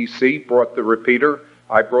 WA2KEC, brought the repeater.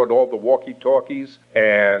 I brought all the walkie-talkies,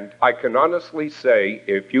 and I can honestly say,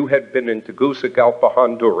 if you had been in Tegucigalpa,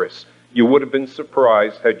 Honduras, you would have been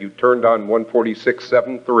surprised had you turned on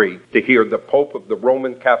 146.73 to hear the Pope of the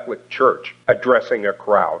Roman Catholic Church addressing a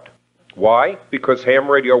crowd. Why? Because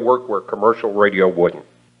ham radio worked where commercial radio wouldn't.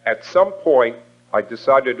 At some point, I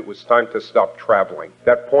decided it was time to stop traveling.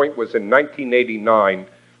 That point was in 1989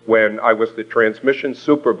 when I was the transmission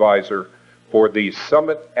supervisor for the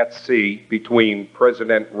summit at sea between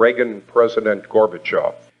President Reagan and President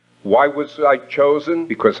Gorbachev. Why was I chosen?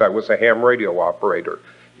 Because I was a ham radio operator.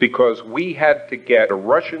 Because we had to get a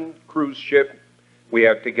Russian cruise ship, we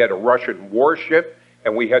had to get a Russian warship,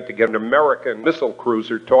 and we had to get an American missile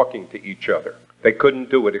cruiser talking to each other. They couldn't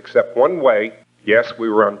do it except one way. Yes, we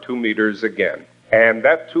were on 2 meters again. And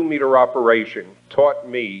that 2-meter operation taught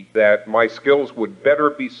me that my skills would better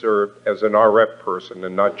be served as an RF person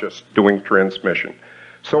and not just doing transmission.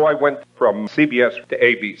 So I went from CBS to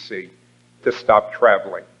ABC to stop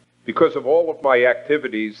traveling. Because of all of my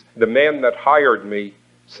activities, the man that hired me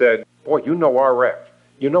said, "Boy, you know RF.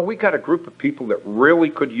 You know, we got a group of people that really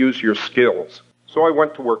could use your skills." So I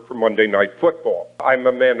went to work for Monday Night Football. I'm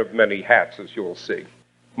a man of many hats, as you'll see.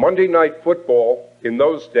 Monday Night Football, in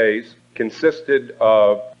those days, consisted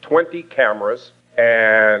of 20 cameras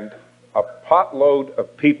and a potload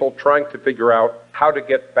of people trying to figure out how to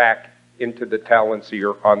get back into the talent's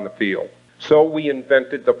ear on the field. So we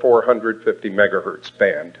invented the 450 megahertz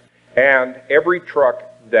band. And every truck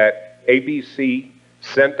that ABC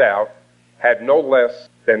sent out had no less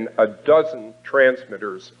than a dozen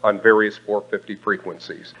transmitters on various 450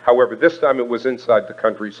 frequencies. However, this time it was inside the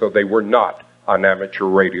country, so they were not on amateur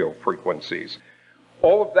radio frequencies.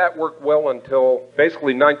 All of that worked well until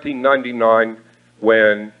basically 1999,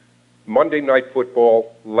 when Monday Night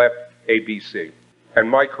Football left ABC. And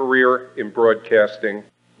my career in broadcasting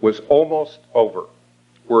was almost over,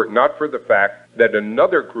 were it not for the fact that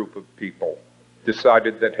another group of people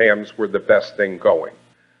decided that hams were the best thing going.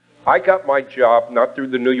 I got my job not through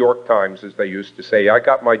the New York Times, as they used to say. I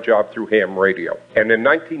got my job through ham radio. And in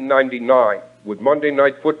 1999, with Monday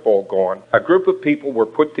Night Football gone, a group of people were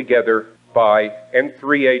put together by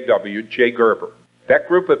N3AW, Jay Gerber. That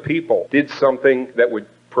group of people did something that would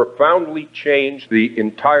profoundly change the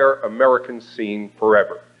entire American scene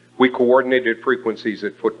forever. We coordinated frequencies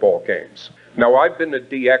at football games. Now, I've been a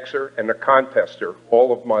DXer and a contester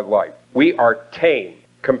all of my life. We are tame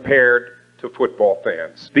compared to football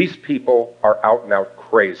fans. These people are out and out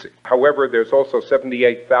crazy. However, there's also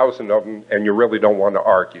 78,000 of them, and you really don't want to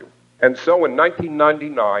argue. And so in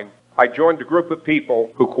 1999, I joined a group of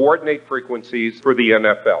people who coordinate frequencies for the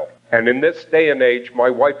NFL. And in this day and age, my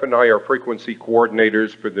wife and I are frequency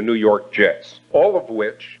coordinators for the New York Jets, all of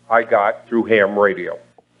which I got through ham radio.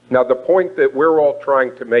 Now, the point that we're all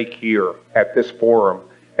trying to make here at this forum,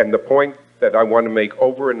 and the point that I want to make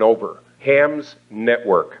over and over, hams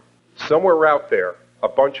network. Somewhere out there, a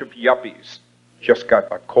bunch of yuppies just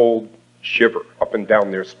got a cold shiver up and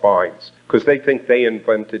down their spines because they think they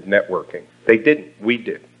invented networking. They didn't. We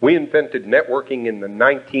did. We invented networking in the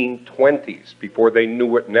 1920s before they knew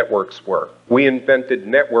what networks were. We invented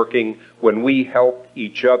networking when we helped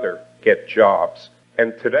each other get jobs.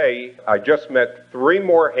 And today, I just met 3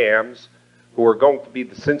 more hams who are going to be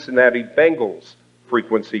the Cincinnati Bengals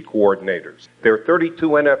frequency coordinators. There are 32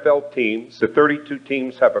 NFL teams. The 32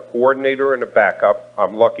 teams have a coordinator and a backup.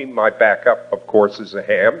 I'm lucky. My backup, of course, is a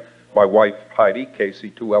ham. My wife, Heidi,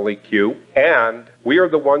 KC2LEQ. And we are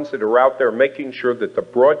the ones that are out there making sure that the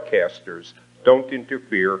broadcasters don't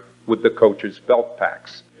interfere with the coaches' belt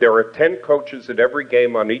packs. There are 10 coaches at every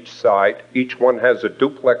game on each side. Each one has a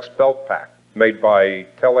duplex belt pack made by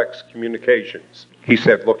Telex Communications. He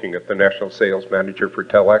said, looking at the national sales manager for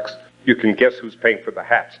Telex, you can guess who's paying for the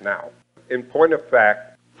hats now. In point of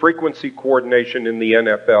fact, frequency coordination in the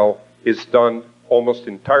NFL is done almost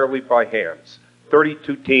entirely by hands.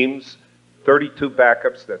 32 teams, 32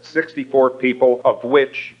 backups, that's 64 people, of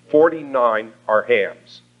which 49 are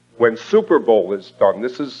hams. When Super Bowl is done,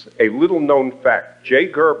 this is a little known fact, Jay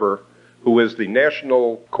Gerber, who is the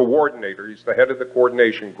national coordinator, he's the head of the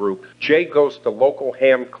coordination group, Jay goes to local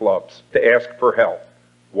ham clubs to ask for help.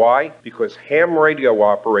 Why? Because ham radio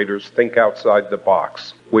operators think outside the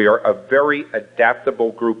box. We are a very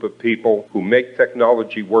adaptable group of people who make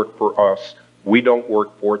technology work for us. We don't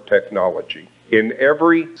work for technology. In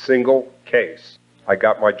every single case, I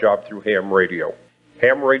got my job through ham radio.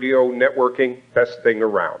 Ham radio networking, best thing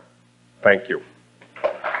around. Thank you.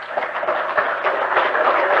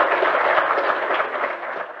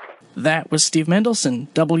 That was Steve Mendelson,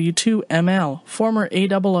 W2ML, former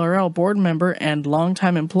ARRL board member and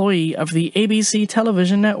longtime employee of the ABC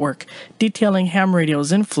television network, detailing ham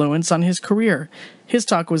radio's influence on his career. His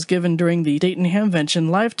talk was given during the Dayton Hamvention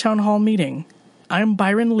live town hall meeting. I'm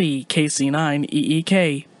Byron Lee,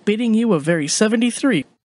 KC9EEK, bidding you a very 73.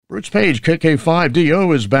 Bruce Page,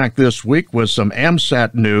 KK5DO, is back this week with some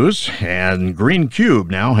AMSAT news, and Green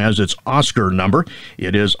Cube now has its Oscar number.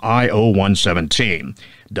 It is IO117.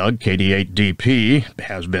 Doug, KD8DP,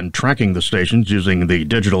 has been tracking the stations using the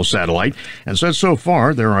digital satellite and says so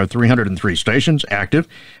far there are 303 stations active,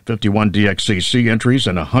 51 DXCC entries,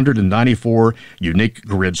 and 194 unique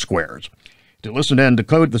grid squares. To listen and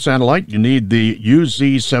decode the satellite, you need the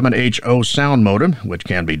UZ7HO sound modem, which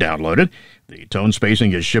can be downloaded. The tone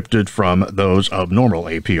spacing is shifted from those of normal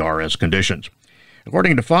APRS conditions.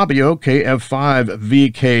 According to Fabio,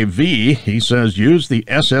 KF5VKV, he says use the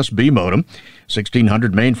SSB modem,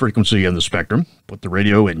 1600 main frequency in the spectrum, put the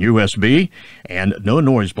radio in USB, and no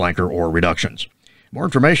noise blanker or reductions. More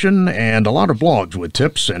information and a lot of blogs with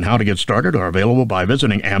tips and how to get started are available by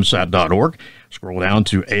visiting amsat.org. Scroll down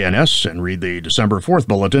to ANS and read the December 4th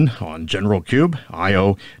bulletin on General Cube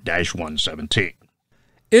IO-117.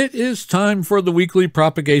 It is time for the weekly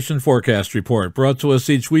propagation forecast report, brought to us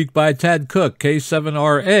each week by Tad Cook,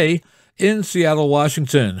 K7RA, in Seattle,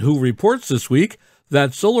 Washington, who reports this week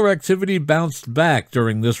that solar activity bounced back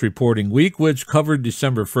during this reporting week, which covered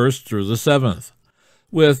December 1st through the 7th.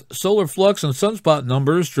 With solar flux and sunspot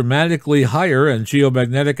numbers dramatically higher and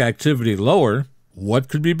geomagnetic activity lower, what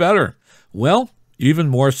could be better? Well, even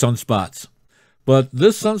more sunspots. But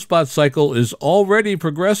this sunspot cycle is already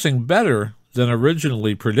progressing better than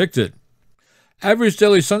originally predicted. Average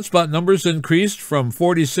daily sunspot numbers increased from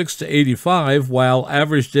 46 to 85, while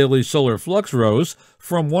average daily solar flux rose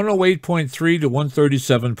from 108.3 to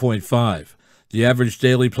 137.5. The average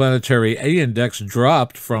daily planetary A index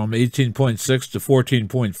dropped from 18.6 to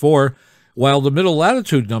 14.4, while the middle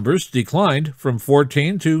latitude numbers declined from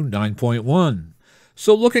 14 to 9.1.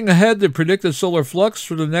 So looking ahead, the predicted solar flux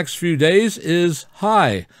for the next few days is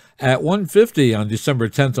high at 150 on December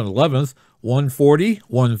 10th and 11th, 140,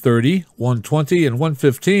 130, 120, and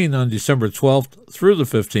 115 on December 12th through the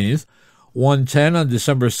 15th, 110 on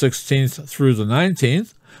December 16th through the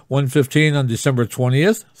 19th, 115 on December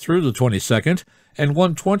 20th through the 22nd, and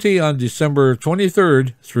 120 on December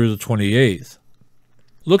 23rd through the 28th.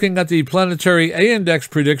 Looking at the planetary A-index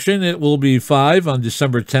prediction, it will be 5 on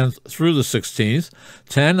December 10th through the 16th,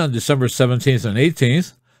 10 on December 17th and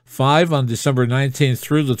 18th, 5 on December 19th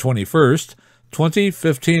through the 21st, 20,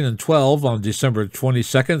 15, and 12 on December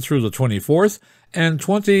 22nd through the 24th, and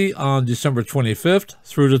 20 on December 25th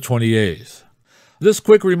through the 28th. This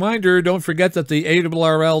quick reminder, don't forget that the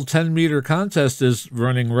ARRL 10-meter contest is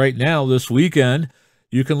running right now this weekend.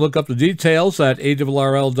 You can look up the details at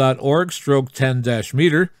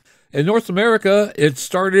ARRL.org/10-meter. In North America, it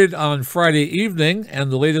started on Friday evening, and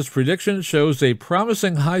the latest prediction shows a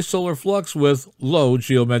promising high solar flux with low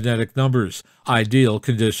geomagnetic numbers. Ideal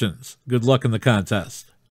conditions. Good luck in the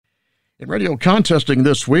contest. In radio contesting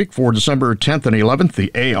this week for December 10th and 11th,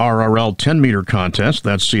 the ARRL 10-meter contest,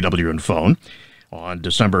 that's CW and phone. On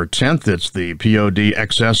December 10th, it's the POD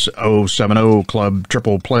XS070 Club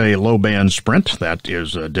Triple Play Low Band Sprint, that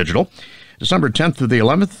is digital. December 10th through the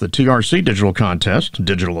 11th, the TRC digital contest,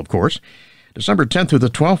 digital of course. December 10th through the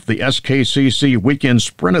 12th, the SKCC Weekend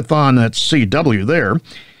Sprintathon, that's CW there.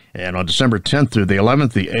 And on December 10th through the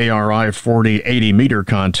 11th, the ARI 4080 meter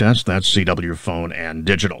contest, that's CW phone and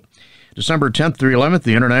digital. December 10th through 11th,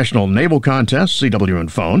 the International Naval Contest, CW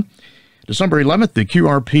and phone. December 11th, the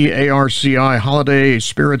QRP ARCI Holiday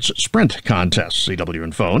Spirits Sprint Contest, CW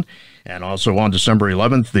and phone. And also on December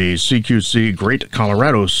 11th, the CQC Great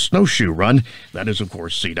Colorado Snowshoe Run, that is, of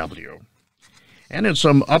course, CW. And in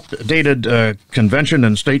some updated convention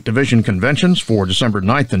and state division conventions for December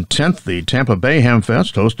 9th and 10th, the Tampa Bay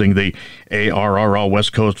Hamfest hosting the ARRL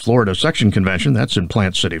West Coast Florida Section Convention, that's in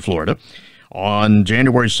Plant City, Florida. On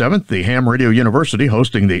January 7th, the Ham Radio University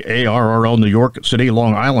hosting the ARRL New York City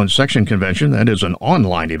Long Island Section Convention. That is an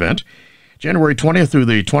online event. January 20th through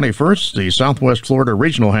the 21st, the Southwest Florida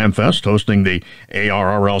Regional Hamfest hosting the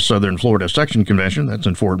ARRL Southern Florida Section Convention. That's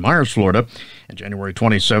in Fort Myers, Florida. And January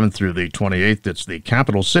 27th through the 28th, it's the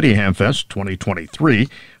Capital City Hamfest 2023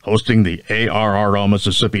 hosting the ARRL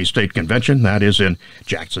Mississippi State Convention. That is in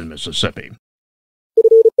Jackson, Mississippi.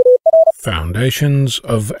 Foundations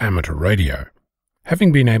of Amateur Radio.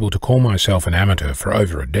 Having been able to call myself an amateur for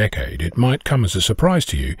over a decade, it might come as a surprise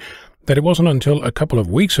to you that it wasn't until a couple of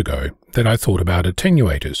weeks ago that I thought about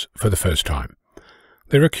attenuators for the first time.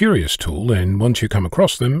 They're a curious tool, and once you come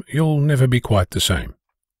across them, you'll never be quite the same.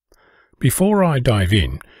 Before I dive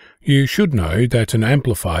in, you should know that an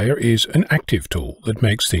amplifier is an active tool that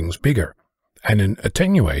makes things bigger, and an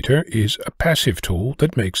attenuator is a passive tool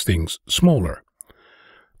that makes things smaller.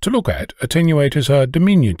 To look at, attenuators are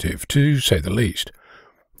diminutive, to say the least.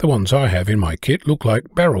 The ones I have in my kit look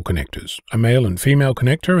like barrel connectors, a male and female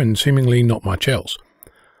connector, and seemingly not much else.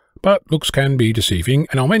 But looks can be deceiving,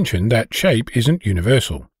 and I'll mention that shape isn't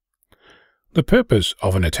universal. The purpose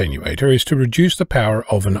of an attenuator is to reduce the power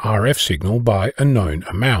of an RF signal by a known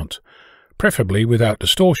amount, preferably without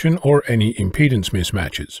distortion or any impedance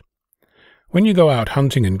mismatches. When you go out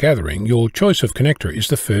hunting and gathering, your choice of connector is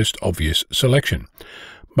the first obvious selection.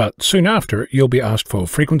 But soon after, you'll be asked for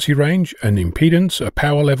frequency range, an impedance, a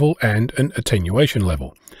power level, and an attenuation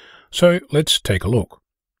level. So let's take a look.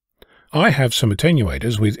 I have some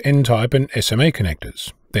attenuators with N-type and SMA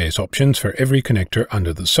connectors. There's options for every connector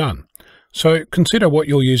under the sun. So consider what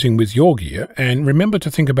you're using with your gear, and remember to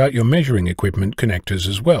think about your measuring equipment connectors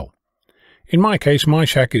as well. In my case, my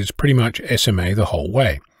shack is pretty much SMA the whole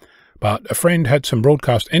way. But a friend had some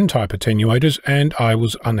broadcast N-type attenuators, and I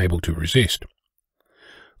was unable to resist.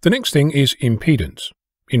 The next thing is impedance.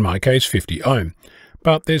 In my case, 50 ohm,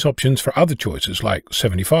 but there's options for other choices like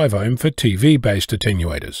 75 ohm for TV-based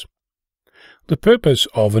attenuators. The purpose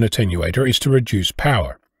of an attenuator is to reduce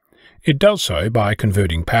power. It does so by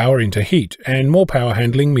converting power into heat, and more power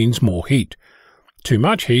handling means more heat. Too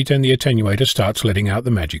much heat and the attenuator starts letting out the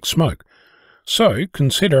magic smoke. So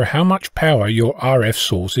consider how much power your RF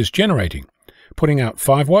source is generating. Putting out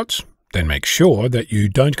 5 watts? Then make sure that you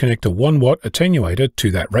don't connect a 1 watt attenuator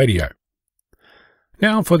to that radio.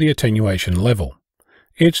 Now for the attenuation level.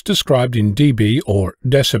 It's described in dB or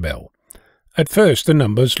decibel. At first the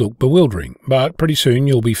numbers look bewildering, but pretty soon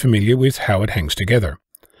you'll be familiar with how it hangs together.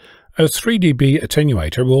 A 3 dB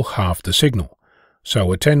attenuator will halve the signal,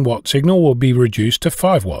 so a 10 watt signal will be reduced to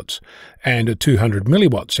 5 watts, and a 200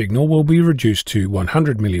 milliwatt signal will be reduced to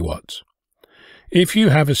 100 milliwatts. If you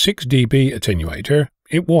have a 6 dB attenuator,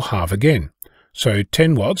 it will halve again, so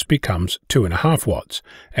 10 watts becomes 2.5 watts,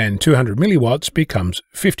 and 200 milliwatts becomes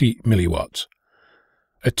 50 milliwatts.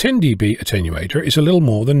 A 10 dB attenuator is a little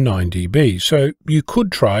more than 9 dB, so you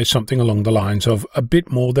could try something along the lines of a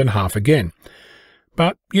bit more than half again,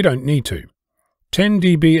 but you don't need to. 10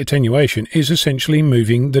 dB attenuation is essentially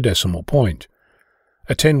moving the decimal point.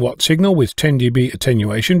 A 10 watt signal with 10 dB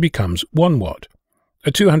attenuation becomes 1 watt.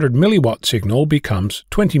 A 200 milliwatt signal becomes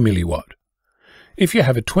 20 milliwatt. If you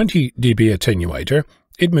have a 20 dB attenuator,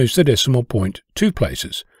 it moves the decimal point 2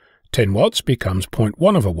 places. 10 watts becomes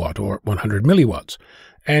 0.1 of a watt, or 100 milliwatts,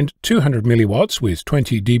 and 200 milliwatts with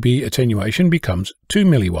 20 dB attenuation becomes 2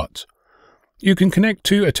 milliwatts. You can connect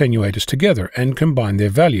 2 attenuators together and combine their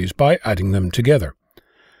values by adding them together.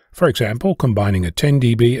 For example, combining a 10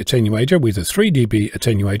 dB attenuator with a 3 dB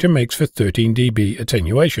attenuator makes for 13 dB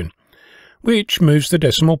attenuation, which moves the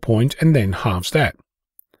decimal point and then halves that.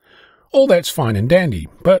 All that's fine and dandy,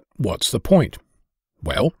 but what's the point?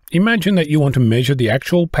 Well, imagine that you want to measure the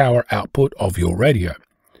actual power output of your radio.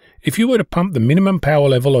 If you were to pump the minimum power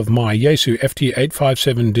level of my Yaesu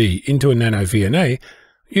FT857D into a nano VNA,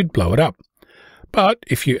 you'd blow it up. But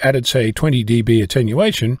if you added, say, 20 dB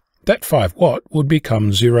attenuation, that 5 watt would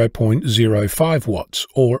become 0.05 watts,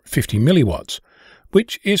 or 50 milliwatts,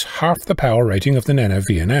 which is half the power rating of the nano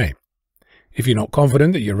VNA. If you're not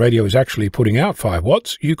confident that your radio is actually putting out 5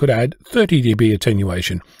 watts, you could add 30 dB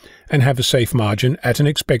attenuation and have a safe margin at an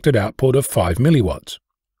expected output of 5 milliwatts.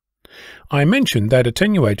 I mentioned that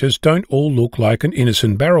attenuators don't all look like an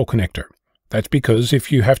innocent barrel connector. That's because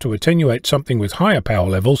if you have to attenuate something with higher power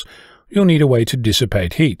levels, you'll need a way to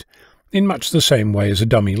dissipate heat. In much the same way as a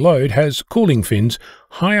dummy load has cooling fins,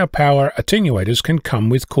 higher power attenuators can come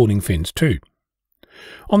with cooling fins too.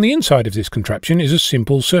 On the inside of this contraption is a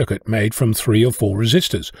simple circuit made from 3 or 4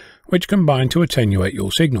 resistors, which combine to attenuate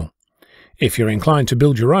your signal. If you're inclined to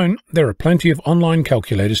build your own, there are plenty of online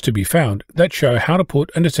calculators to be found that show how to put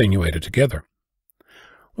an attenuator together.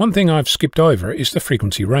 One thing I've skipped over is the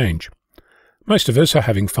frequency range. Most of us are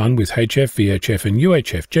having fun with HF, VHF and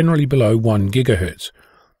UHF generally below 1 GHz,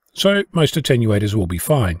 so most attenuators will be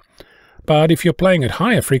fine. But if you're playing at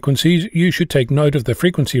higher frequencies, you should take note of the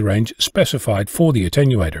frequency range specified for the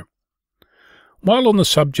attenuator. While on the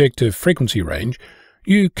subject of frequency range,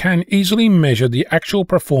 You can easily measure the actual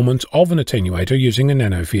performance of an attenuator using a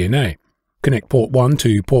nano-VNA. Connect port 1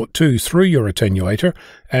 to port 2 through your attenuator,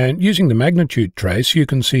 and using the magnitude trace you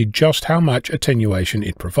can see just how much attenuation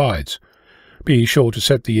it provides. Be sure to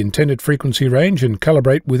set the intended frequency range and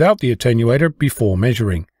calibrate without the attenuator before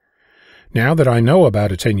measuring. Now that I know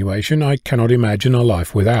about attenuation, I cannot imagine a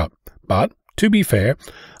life without. But, to be fair,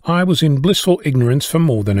 I was in blissful ignorance for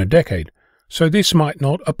more than a decade, so this might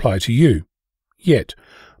not apply to you. Yet.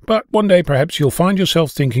 But one day perhaps you'll find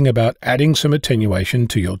yourself thinking about adding some attenuation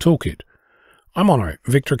to your toolkit. I'm Honor,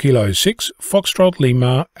 Victor Kilo 6, Foxtrot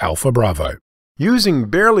Lima, Alpha Bravo. Using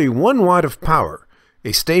barely 1 watt of power,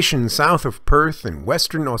 a station south of Perth in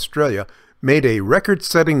Western Australia made a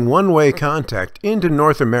record-setting one-way contact into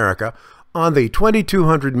North America on the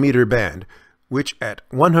 2200-meter band, which at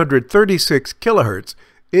 136 kHz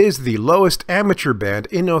is the lowest amateur band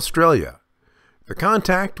in Australia. The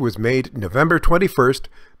contact was made November 21st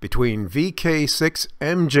between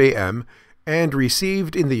VK6MJM and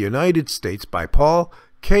received in the United States by Paul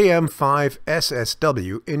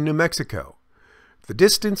KM5SSW in New Mexico. The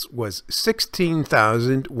distance was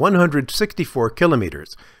 16,164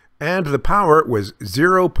 kilometers, and the power was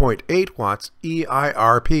 0.8 watts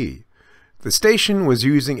EIRP. The station was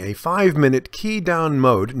using a 5-minute key-down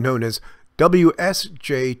mode known as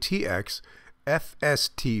WSJTX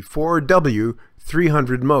FST4W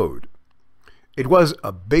 300 mode. It was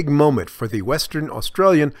a big moment for the Western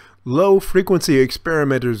Australian Low-Frequency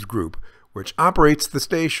Experimenters Group, which operates the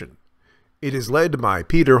station. It is led by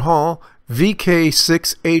Peter Hall,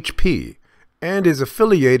 VK6HP, and is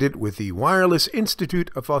affiliated with the Wireless Institute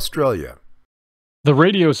of Australia. The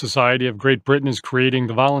Radio Society of Great Britain is creating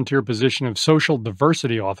the volunteer position of Social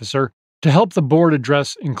Diversity Officer to help the board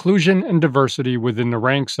address inclusion and diversity within the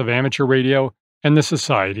ranks of amateur radio and the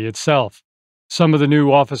society itself. Some of the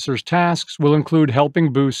new officers' tasks will include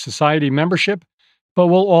helping boost society membership, but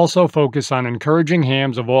will also focus on encouraging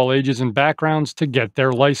hams of all ages and backgrounds to get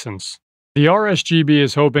their license. The RSGB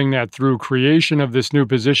is hoping that through creation of this new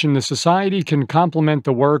position, the society can complement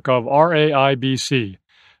the work of RAIBC,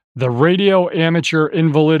 the Radio Amateur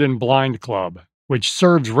Invalid and Blind Club, which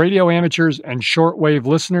serves radio amateurs and shortwave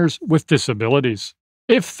listeners with disabilities.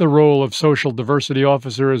 If the role of Social Diversity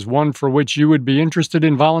Officer is one for which you would be interested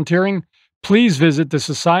in volunteering, please visit the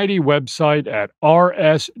Society website at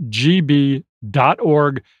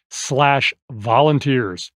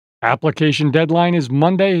rsgb.org/volunteers. Application deadline is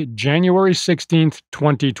Monday, January 16th,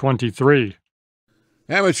 2023.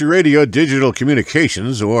 Amateur Radio Digital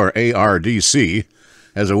Communications, or ARDC,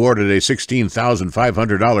 has awarded a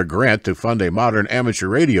 $16,500 grant to fund a modern amateur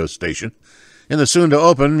radio station in the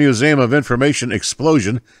soon-to-open Museum of Information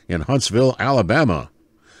Explosion in Huntsville, Alabama.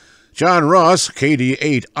 John Ross,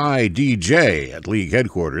 KD8IDJ at League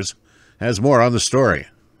Headquarters, has more on the story.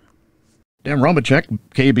 Dan Romacek,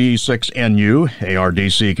 KB6NU,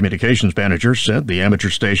 ARDC Communications Manager, said the amateur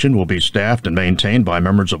station will be staffed and maintained by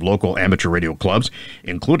members of local amateur radio clubs,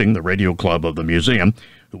 including the Radio Club of the Museum,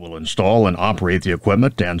 who will install and operate the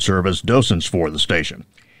equipment and serve as docents for the station.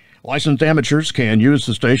 Licensed amateurs can use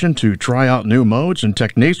the station to try out new modes and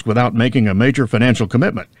techniques without making a major financial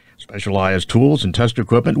commitment. Specialized tools and test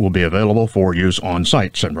equipment will be available for use on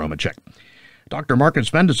site, said Romacek. Dr.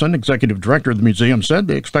 Marcus Bendison, Executive Director of the museum, said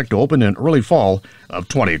they expect to open in early fall of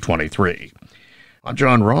 2023. I'm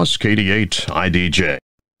John Ross, KD8IDJ.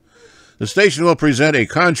 The station will present a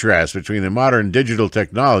contrast between the modern digital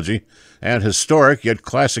technology and historic yet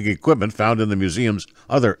classic equipment found in the museum's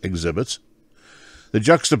other exhibits. The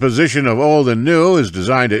juxtaposition of old and new is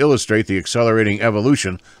designed to illustrate the accelerating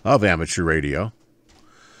evolution of amateur radio.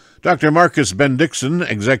 Dr. Marcus Bendixson,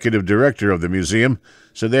 Executive Director of the museum,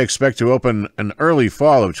 said they expect to open in early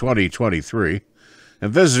fall of 2023,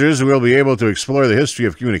 and visitors will be able to explore the history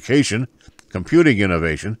of communication, computing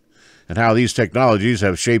innovation, and how these technologies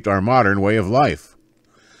have shaped our modern way of life.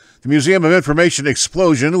 The Museum of Information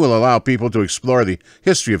Explosion will allow people to explore the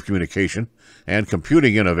history of communication and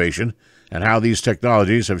computing innovation and how these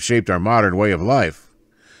technologies have shaped our modern way of life.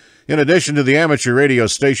 In addition to the amateur radio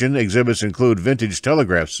station, exhibits include vintage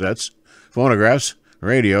telegraph sets, phonographs,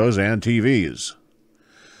 radios, and TVs.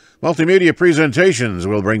 Multimedia presentations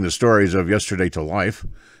will bring the stories of yesterday to life.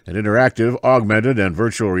 An interactive, augmented, and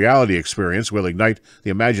virtual reality experience will ignite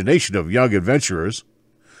the imagination of young adventurers.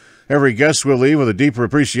 Every guest will leave with a deeper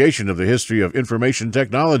appreciation of the history of information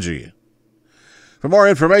technology. For more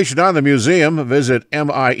information on the museum, visit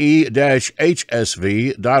mie-hsv.org.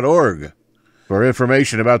 For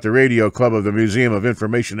information about the Radio Club of the Museum of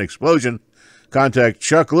Information Explosion, contact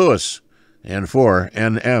Chuck Lewis,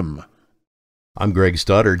 N4NM. I'm Greg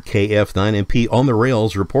Stoddard, KF9MP on the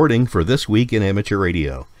rails, reporting for This Week in Amateur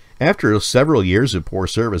Radio. After several years of poor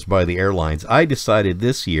service by the airlines, I decided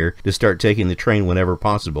this year to start taking the train whenever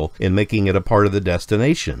possible and making it a part of the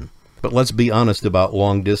destination. But let's be honest about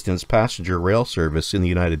long-distance passenger rail service in the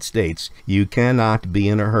United States. You cannot be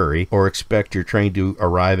in a hurry or expect your train to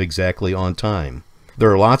arrive exactly on time. There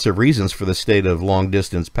are lots of reasons for the state of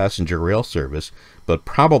long-distance passenger rail service, but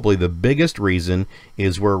probably the biggest reason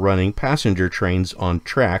is we're running passenger trains on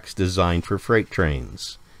tracks designed for freight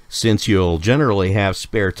trains. Since you'll generally have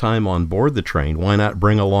spare time on board the train, why not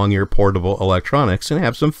bring along your portable electronics and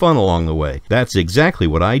have some fun along the way? That's exactly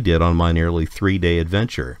what I did on my nearly 3-day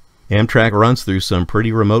adventure. Amtrak runs through some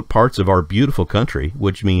pretty remote parts of our beautiful country,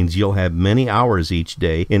 which means you'll have many hours each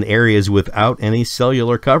day in areas without any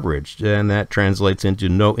cellular coverage, and that translates into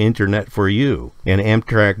no internet for you. And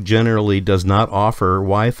Amtrak generally does not offer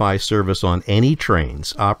Wi-Fi service on any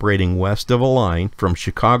trains operating west of a line from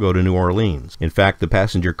Chicago to New Orleans. In fact, the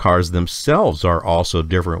passenger cars themselves are also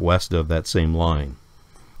different west of that same line.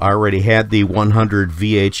 I already had the 100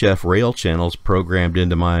 VHF rail channels programmed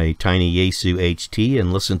into my tiny Yaesu HT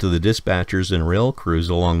and listened to the dispatchers and rail crews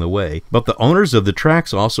along the way, but the owners of the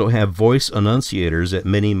tracks also have voice annunciators at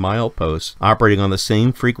many mileposts operating on the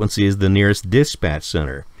same frequency as the nearest dispatch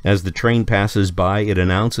center. As the train passes by, it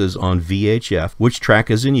announces on VHF which track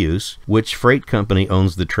is in use, which freight company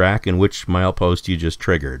owns the track, and which milepost you just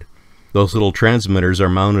triggered. Those little transmitters are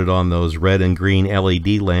mounted on those red and green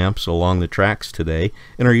LED lamps along the tracks today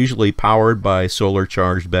and are usually powered by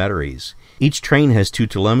solar-charged batteries. Each train has 2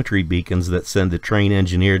 telemetry beacons that send the train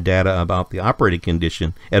engineer data about the operating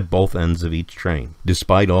condition at both ends of each train.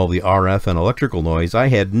 Despite all the RF and electrical noise, I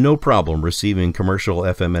had no problem receiving commercial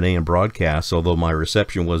FM and AM broadcasts, although my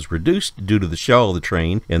reception was reduced due to the shell of the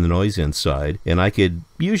train and the noise inside, and I could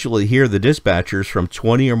usually hear the dispatchers from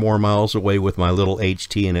 20 or more miles away with my little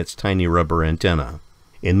HT and its tiny rubber antenna.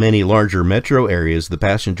 In many larger metro areas, the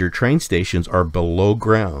passenger train stations are below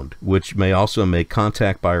ground, which may also make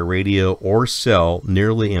contact by radio or cell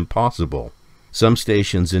nearly impossible. Some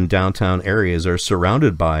stations in downtown areas are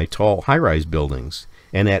surrounded by tall high-rise buildings,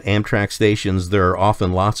 and at Amtrak stations there are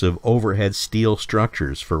often lots of overhead steel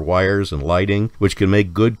structures for wires and lighting, which can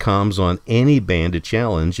make good comms on any band a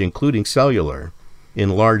challenge, including cellular. In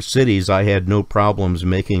large cities, I had no problems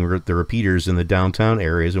making the repeaters in the downtown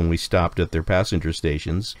areas when we stopped at their passenger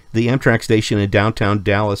stations. The Amtrak station in downtown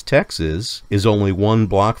Dallas, Texas, is only 1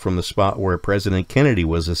 block from the spot where President Kennedy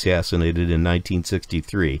was assassinated in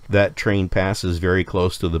 1963. That train passes very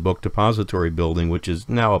close to the Book Depository building, which is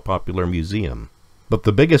now a popular museum. But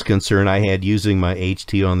the biggest concern I had using my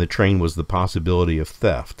HT on the train was the possibility of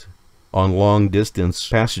theft. On long-distance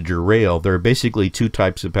passenger rail, there are basically 2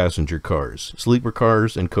 types of passenger cars, sleeper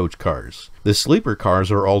cars and coach cars. The sleeper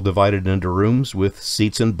cars are all divided into rooms with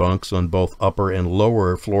seats and bunks on both upper and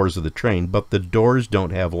lower floors of the train, but the doors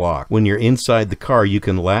don't have lock. When you're inside the car, you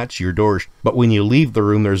can latch your doors, but when you leave the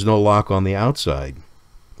room, there's no lock on the outside.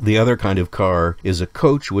 The other kind of car is a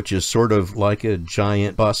coach, which is sort of like a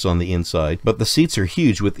giant bus on the inside, but the seats are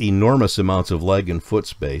huge with enormous amounts of leg and foot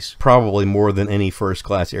space, probably more than any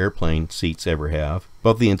first-class airplane seats ever have.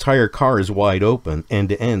 But the entire car is wide open,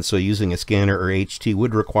 end-to-end, so using a scanner or HT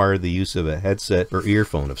would require the use of a headset or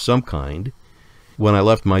earphone of some kind. When I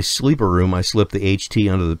left my sleeper room, I slipped the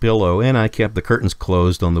HT under the pillow, and I kept the curtains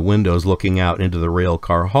closed on the windows looking out into the rail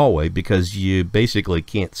car hallway, because you basically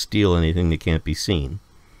can't steal anything that can't be seen.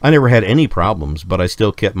 I never had any problems, but I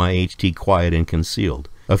still kept my HT quiet and concealed.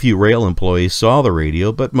 A few rail employees saw the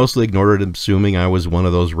radio, but mostly ignored it, assuming I was one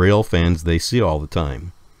of those rail fans they see all the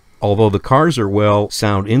time. Although the cars are well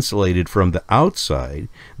sound insulated from the outside,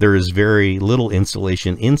 there is very little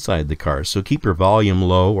insulation inside the car, so keep your volume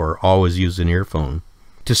low or always use an earphone.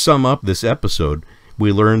 To sum up this episode,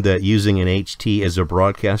 we learned that using an HT as a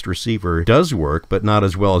broadcast receiver does work, but not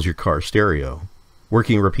as well as your car stereo.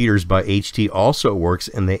 Working repeaters by HT also works,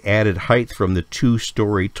 and the added height from the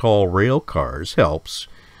 2-story tall rail cars helps.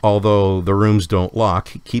 Although the rooms don't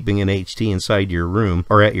lock, keeping an HT inside your room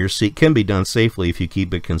or at your seat can be done safely if you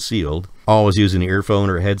keep it concealed. Always use an earphone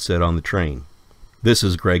or headset on the train. This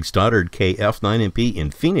is Greg Stoddard, KF9MP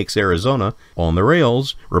in Phoenix, Arizona, on the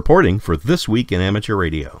rails, reporting for This Week in Amateur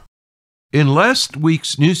Radio. In last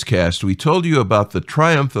week's newscast, we told you about the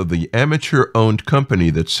triumph of the amateur-owned company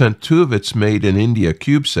that sent 2 of its made-in-India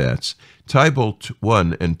CubeSats,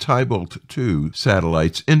 Tybolt-1 and Tybolt-2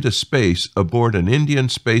 satellites into space aboard an Indian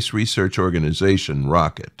Space Research Organization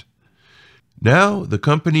rocket. Now, the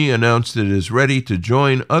company announced it is ready to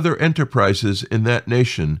join other enterprises in that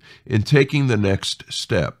nation in taking the next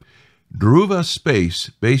step. Dhruva Space,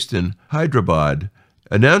 based in Hyderabad,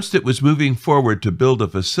 announced it was moving forward to build a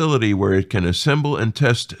facility where it can assemble and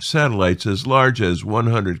test satellites as large as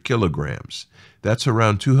 100 kilograms. That's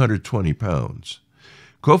around 220 pounds.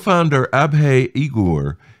 Co-founder Abhay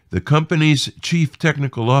Igur, the company's chief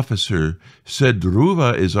technical officer, said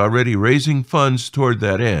Dhruva is already raising funds toward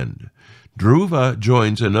that end. Dhruva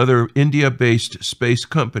joins another India-based space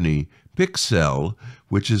company, Pixel,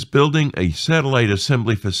 which is building a satellite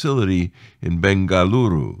assembly facility in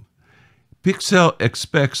Bengaluru. Pixel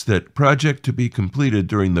expects that project to be completed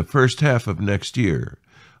during the first half of next year.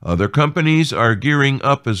 Other companies are gearing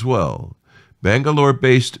up as well.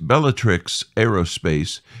 Bangalore-based Bellatrix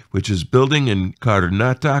Aerospace, which is building in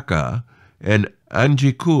Karnataka, and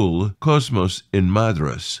Anjikul Cosmos in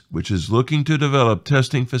Madras, which is looking to develop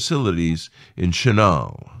testing facilities in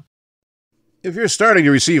Chenal. If you're starting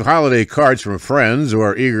to receive holiday cards from friends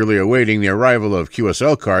or eagerly awaiting the arrival of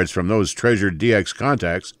QSL cards from those treasured DX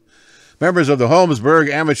contacts, members of the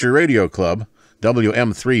Holmesburg Amateur Radio Club,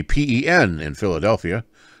 WM3PEN in Philadelphia,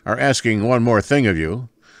 are asking one more thing of you.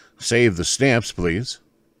 Save the stamps, please.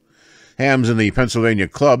 Hams in the Pennsylvania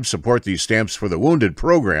Club support the Stamps for the Wounded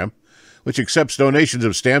program, which accepts donations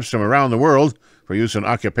of stamps from around the world for use in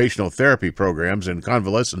occupational therapy programs in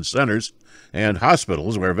convalescent centers and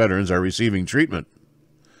hospitals where veterans are receiving treatment.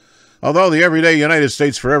 Although the everyday United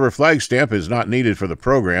States Forever flag stamp is not needed for the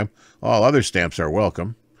program, all other stamps are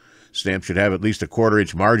welcome. Stamps should have at least a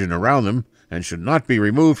quarter-inch margin around them and should not be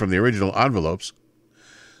removed from the original envelopes.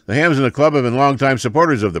 The Hams in the Club have been longtime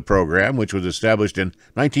supporters of the program, which was established in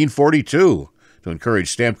 1942 to encourage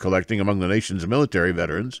stamp collecting among the nation's military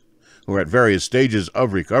veterans who are at various stages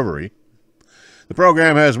of recovery. The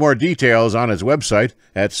program has more details on its website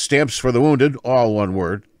at stampsforthewounded, all one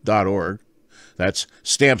word, .org. That's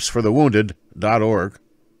stampsforthewounded.org.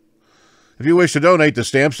 If you wish to donate the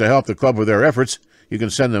stamps to help the club with their efforts, you can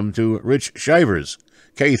send them to Rich Shivers,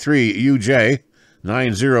 K3UJ,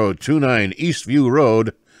 9029 Eastview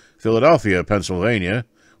Road, Philadelphia, Pennsylvania,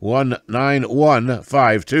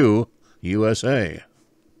 19152, USA.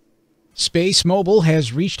 Space Mobile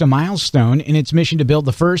has reached a milestone in its mission to build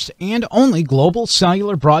the first and only global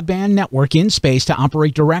cellular broadband network in space to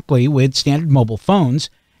operate directly with standard mobile phones,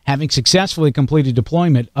 having successfully completed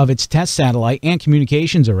deployment of its test satellite and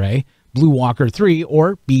communications array, Blue Walker 3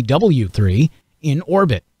 or BW3, in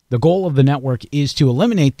orbit. The goal of the network is to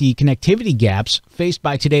eliminate the connectivity gaps faced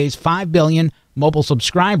by today's 5 billion mobile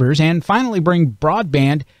subscribers and finally bring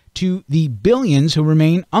broadband to the billions who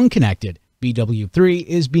remain unconnected. BW3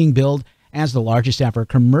 is being billed as the largest ever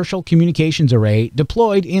commercial communications array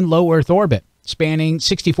deployed in low Earth orbit, spanning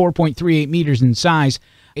 64.38 meters in size,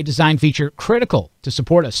 a design feature critical to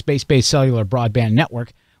support a space-based cellular broadband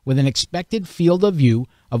network with an expected field of view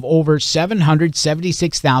of over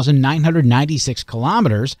 776,996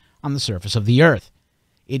 kilometers on the surface of the Earth.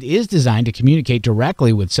 It is designed to communicate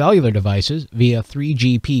directly with cellular devices via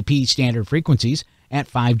 3GPP standard frequencies at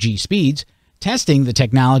 5G speeds, testing the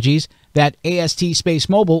technologies that AST Space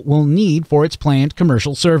Mobile will need for its planned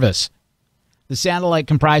commercial service. The satellite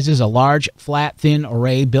comprises a large, flat, thin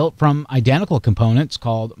array built from identical components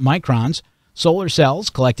called microns. Solar cells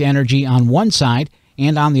collect energy on one side,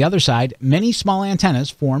 and on the other side, many small antennas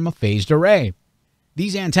form a phased array.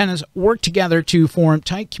 These antennas work together to form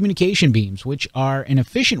tight communication beams, which are an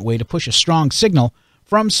efficient way to push a strong signal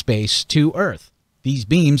from space to Earth. These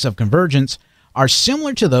beams of convergence are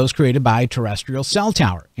similar to those created by Terrestrial cell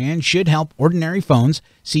tower and should help ordinary phones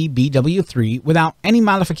see BW3 without any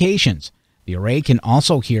modifications. The array can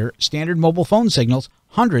also hear standard mobile phone signals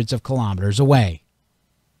hundreds of kilometers away.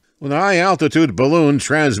 With a high-altitude balloon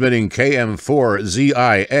transmitting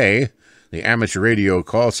KM4ZIA, the amateur radio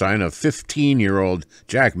call sign of 15-year-old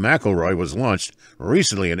Jack McElroy was launched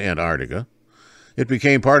recently in Antarctica. It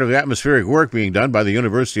became part of the atmospheric work being done by the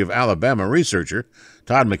University of Alabama researcher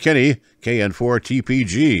Todd McKinney,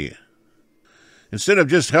 KN4TPG. Instead of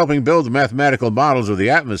just helping build the mathematical models of the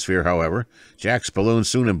atmosphere, however, Jack's balloon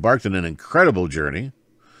soon embarked on an incredible journey.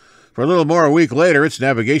 For a little more a week later, its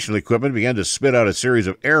navigational equipment began to spit out a series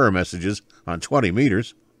of error messages on 20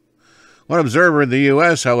 meters. One observer in the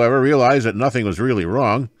U.S., however, realized that nothing was really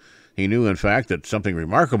wrong. He knew, in fact, that something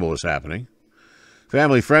remarkable was happening.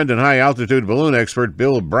 Family friend and high-altitude balloon expert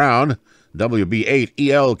Bill Brown,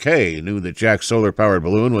 WB8ELK, knew that Jack's solar-powered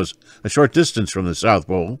balloon was a short distance from the South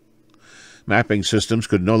Pole. Mapping systems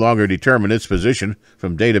could no longer determine its position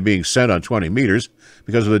from data being sent on 20 meters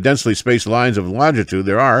because of the densely spaced lines of longitude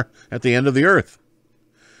there are at the end of the Earth.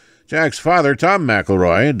 Jack's father, Tom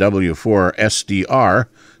McElroy, W4SDR,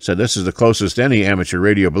 said this is the closest any amateur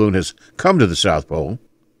radio balloon has come to the South Pole.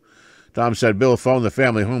 Tom said Bill phoned the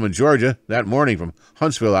family home in Georgia that morning from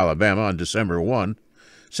Huntsville, Alabama on December 1.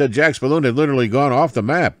 said Jack's balloon had literally gone off the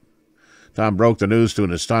map. Tom broke the news to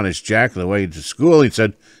an astonished Jack on the way to school. He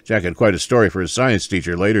said Jack had quite a story for his science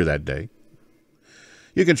teacher later that day.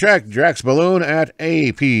 You can track Jack's balloon at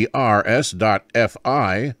aprs.fi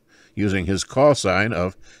using his call sign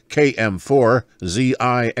of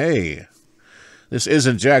KM4ZIA. This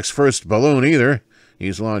isn't Jack's first balloon either.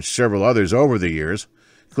 He's launched several others over the years,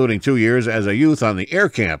 including 2 years as a youth on the air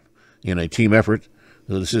camp in a team effort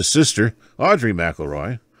with his sister, Audrey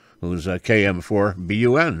McElroy, who's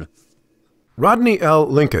KM4BUN. Rodney L.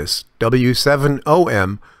 Linkus,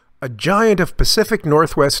 W7OM, a giant of Pacific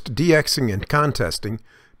Northwest DXing and contesting,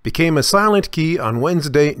 became a silent key on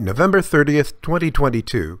Wednesday, November 30th,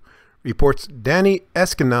 2022, reports Danny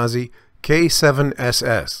Eskenazi,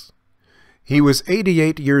 K7SS. He was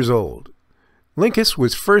 88 years old. Linkus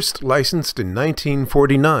was first licensed in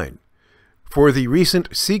 1949. For the recent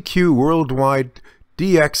CQ Worldwide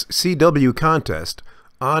DXCW contest,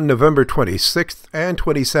 on November 26th and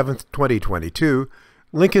 27th, 2022,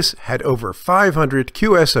 Linkus had over 500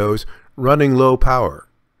 QSOs running low power.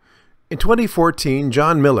 In 2014,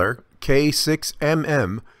 John Miller,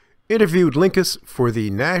 K6MM, interviewed Linkus for the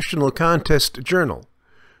National Contest Journal.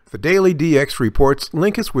 The Daily DX reports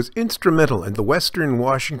Linkus was instrumental in the Western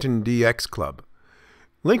Washington DX Club.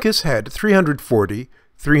 Linkus had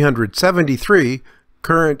 373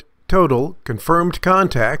 current total confirmed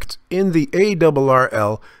contacts in the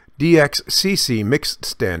ARRL DXCC mixed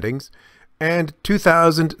standings and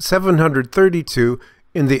 2,732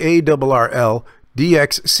 in the ARRL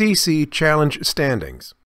DXCC challenge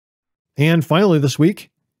standings. And finally this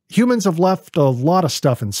week, humans have left a lot of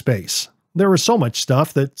stuff in space. There is so much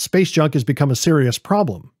stuff that space junk has become a serious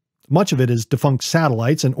problem. Much of it is defunct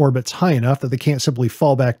satellites in orbits high enough that they can't simply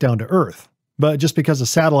fall back down to Earth. But just because a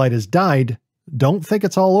satellite has died, don't think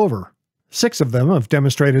it's all over. 6 of them have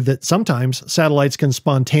demonstrated that sometimes satellites can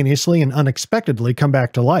spontaneously and unexpectedly come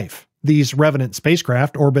back to life. These revenant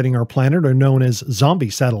spacecraft orbiting our planet are known as zombie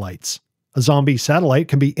satellites. A zombie satellite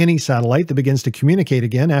can be any satellite that begins to communicate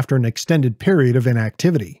again after an extended period of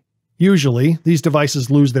inactivity. Usually, these devices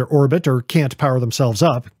lose their orbit or can't power themselves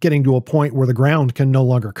up, getting to a point where the ground can no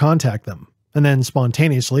longer contact them. And then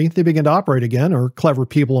spontaneously, they begin to operate again, or clever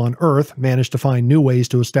people on Earth manage to find new ways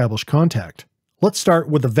to establish contact. Let's start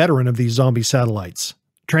with the veteran of these zombie satellites.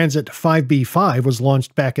 Transit 5B5 was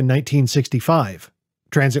launched back in 1965.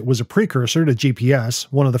 Transit was a precursor to GPS,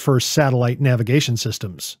 one of the first satellite navigation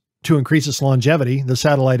systems. To increase its longevity, the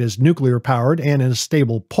satellite is nuclear-powered and in a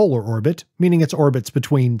stable polar orbit, meaning its orbit's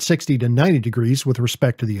between 60 to 90 degrees with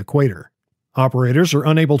respect to the equator. Operators are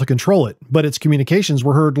unable to control it, but its communications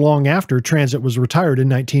were heard long after Transit was retired in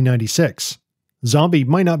 1996. Zombie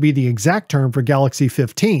might not be the exact term for Galaxy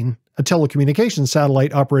 15, a telecommunications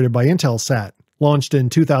satellite operated by Intelsat. Launched in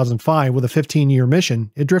 2005 with a 15-year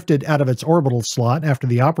mission, it drifted out of its orbital slot after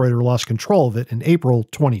the operator lost control of it in April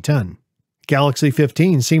 2010. Galaxy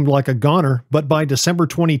 15 seemed like a goner, but by December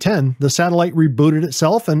 2010, the satellite rebooted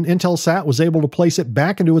itself and Intelsat was able to place it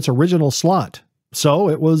back into its original slot. So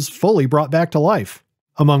it was fully brought back to life.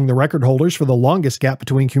 Among the record holders for the longest gap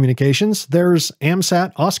between communications, there's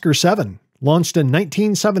AMSAT Oscar 7. Launched in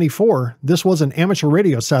 1974, this was an amateur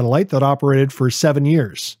radio satellite that operated for 7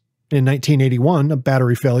 years. In 1981, a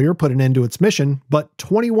battery failure put an end to its mission, but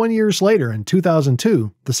 21 years later, in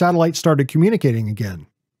 2002, the satellite started communicating again.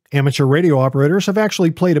 Amateur radio operators have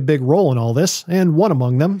actually played a big role in all this, and one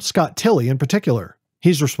among them, Scott Tilley in particular.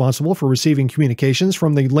 He's responsible for receiving communications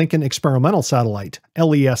from the Lincoln Experimental Satellite,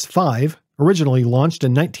 LES-5, originally launched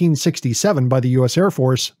in 1967 by the U.S. Air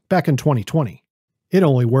Force back in 2020. It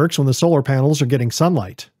only works when the solar panels are getting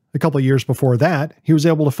sunlight. A couple years before that, he was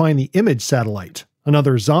able to find the Image satellite,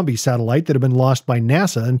 another zombie satellite that had been lost by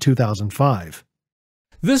NASA in 2005.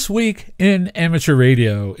 This week in Amateur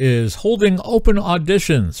Radio is holding open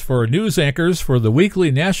auditions for news anchors for the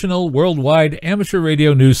weekly national worldwide amateur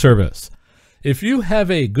radio news service. If you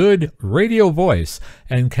have a good radio voice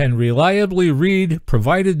and can reliably read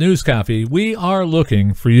provided news copy, we are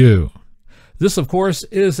looking for you. This, of course,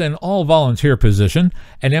 is an all-volunteer position.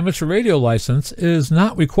 An amateur radio license is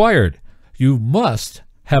not required. You must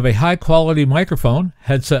have a high-quality microphone,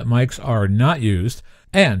 headset mics are not used,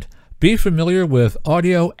 and be familiar with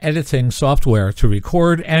audio editing software to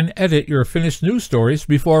record and edit your finished news stories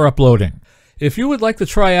before uploading. If you would like to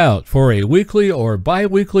try out for a weekly or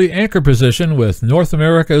bi-weekly anchor position with North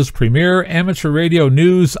America's premier amateur radio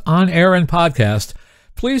news on air and podcast,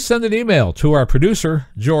 please send an email to our producer,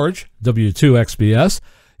 George, W2XBS.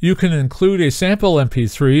 You can include a sample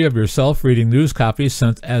MP3 of yourself reading news copy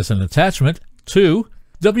sent as an attachment to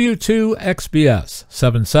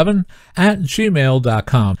W2XBS77 at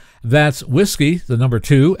gmail.com. That's whiskey, the number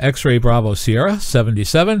 2, X-ray Bravo Sierra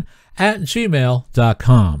 77 at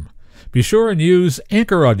gmail.com. Be sure and use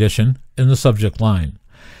Anchor Audition in the subject line.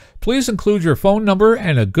 Please include your phone number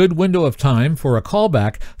and a good window of time for a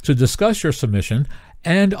callback to discuss your submission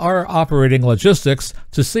and our operating logistics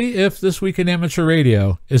to see if This Week in Amateur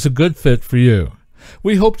Radio is a good fit for you.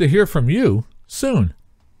 We hope to hear from you soon.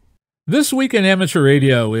 This Week in Amateur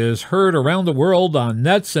Radio is heard around the world on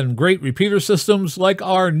nets and great repeater systems like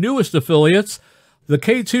our newest affiliates, the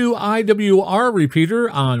K2IWR repeater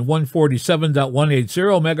on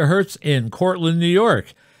 147.180 MHz in Cortland, New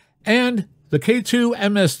York, and the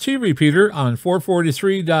K2MST repeater on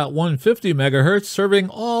 443.150 MHz serving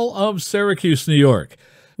all of Syracuse, New York.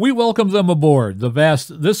 We welcome them aboard the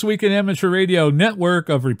vast This Week in Amateur Radio network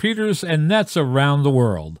of repeaters and nets around the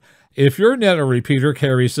world. If your net or repeater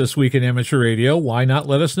carries This Week in Amateur Radio, why not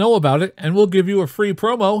let us know about it, and we'll give you a free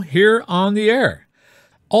promo here on the air.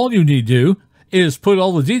 All you need to do is put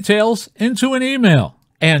all the details into an email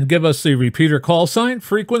and give us the repeater call sign,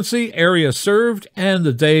 frequency, area served, and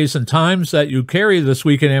the days and times that you carry This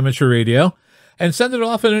Week in Amateur Radio, and send it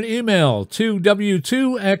off in an email to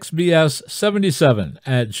W2XBS77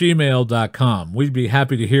 at gmail.com. We'd be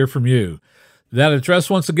happy to hear from you. That address,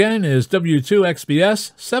 once again, is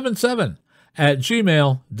W2XBS77 at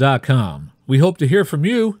gmail.com. We hope to hear from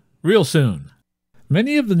you real soon.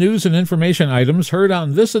 Many of the news and information items heard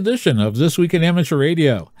on this edition of This Week in Amateur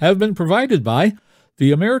Radio have been provided by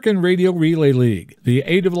the American Radio Relay League, the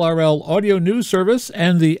ARRL Audio News Service,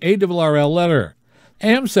 and the ARRL Letter,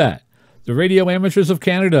 AMSAT, the Radio Amateurs of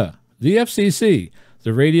Canada, the FCC,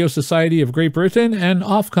 the Radio Society of Great Britain, and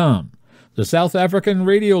Ofcom, the South African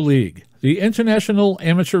Radio League, the International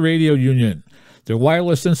Amateur Radio Union, the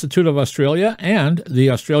Wireless Institute of Australia, and the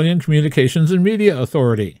Australian Communications and Media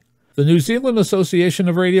Authority, the New Zealand Association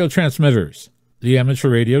of Radio Transmitters, the Amateur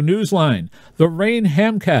Radio Newsline, the Rain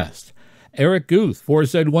Hamcast, Eric Guth,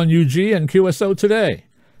 4Z1UG and QSO Today,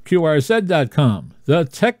 QRZ.com, the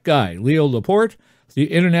Tech Guy, Leo Laporte,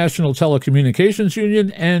 the International Telecommunications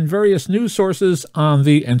Union, and various news sources on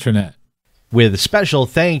the Internet. With special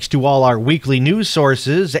thanks to all our weekly news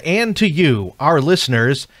sources and to you, our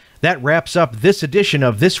listeners, that wraps up this edition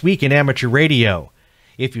of This Week in Amateur Radio.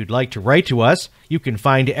 If you'd like to write to us, you can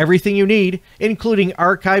find everything you need, including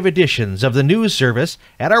archive editions of the news service,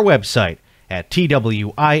 at our website at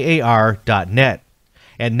twiar.net.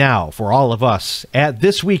 And now, for all of us at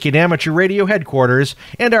This Week in Amateur Radio headquarters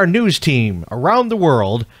and our news team around the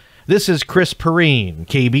world, this is Chris Perrine,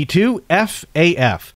 KB2FAF,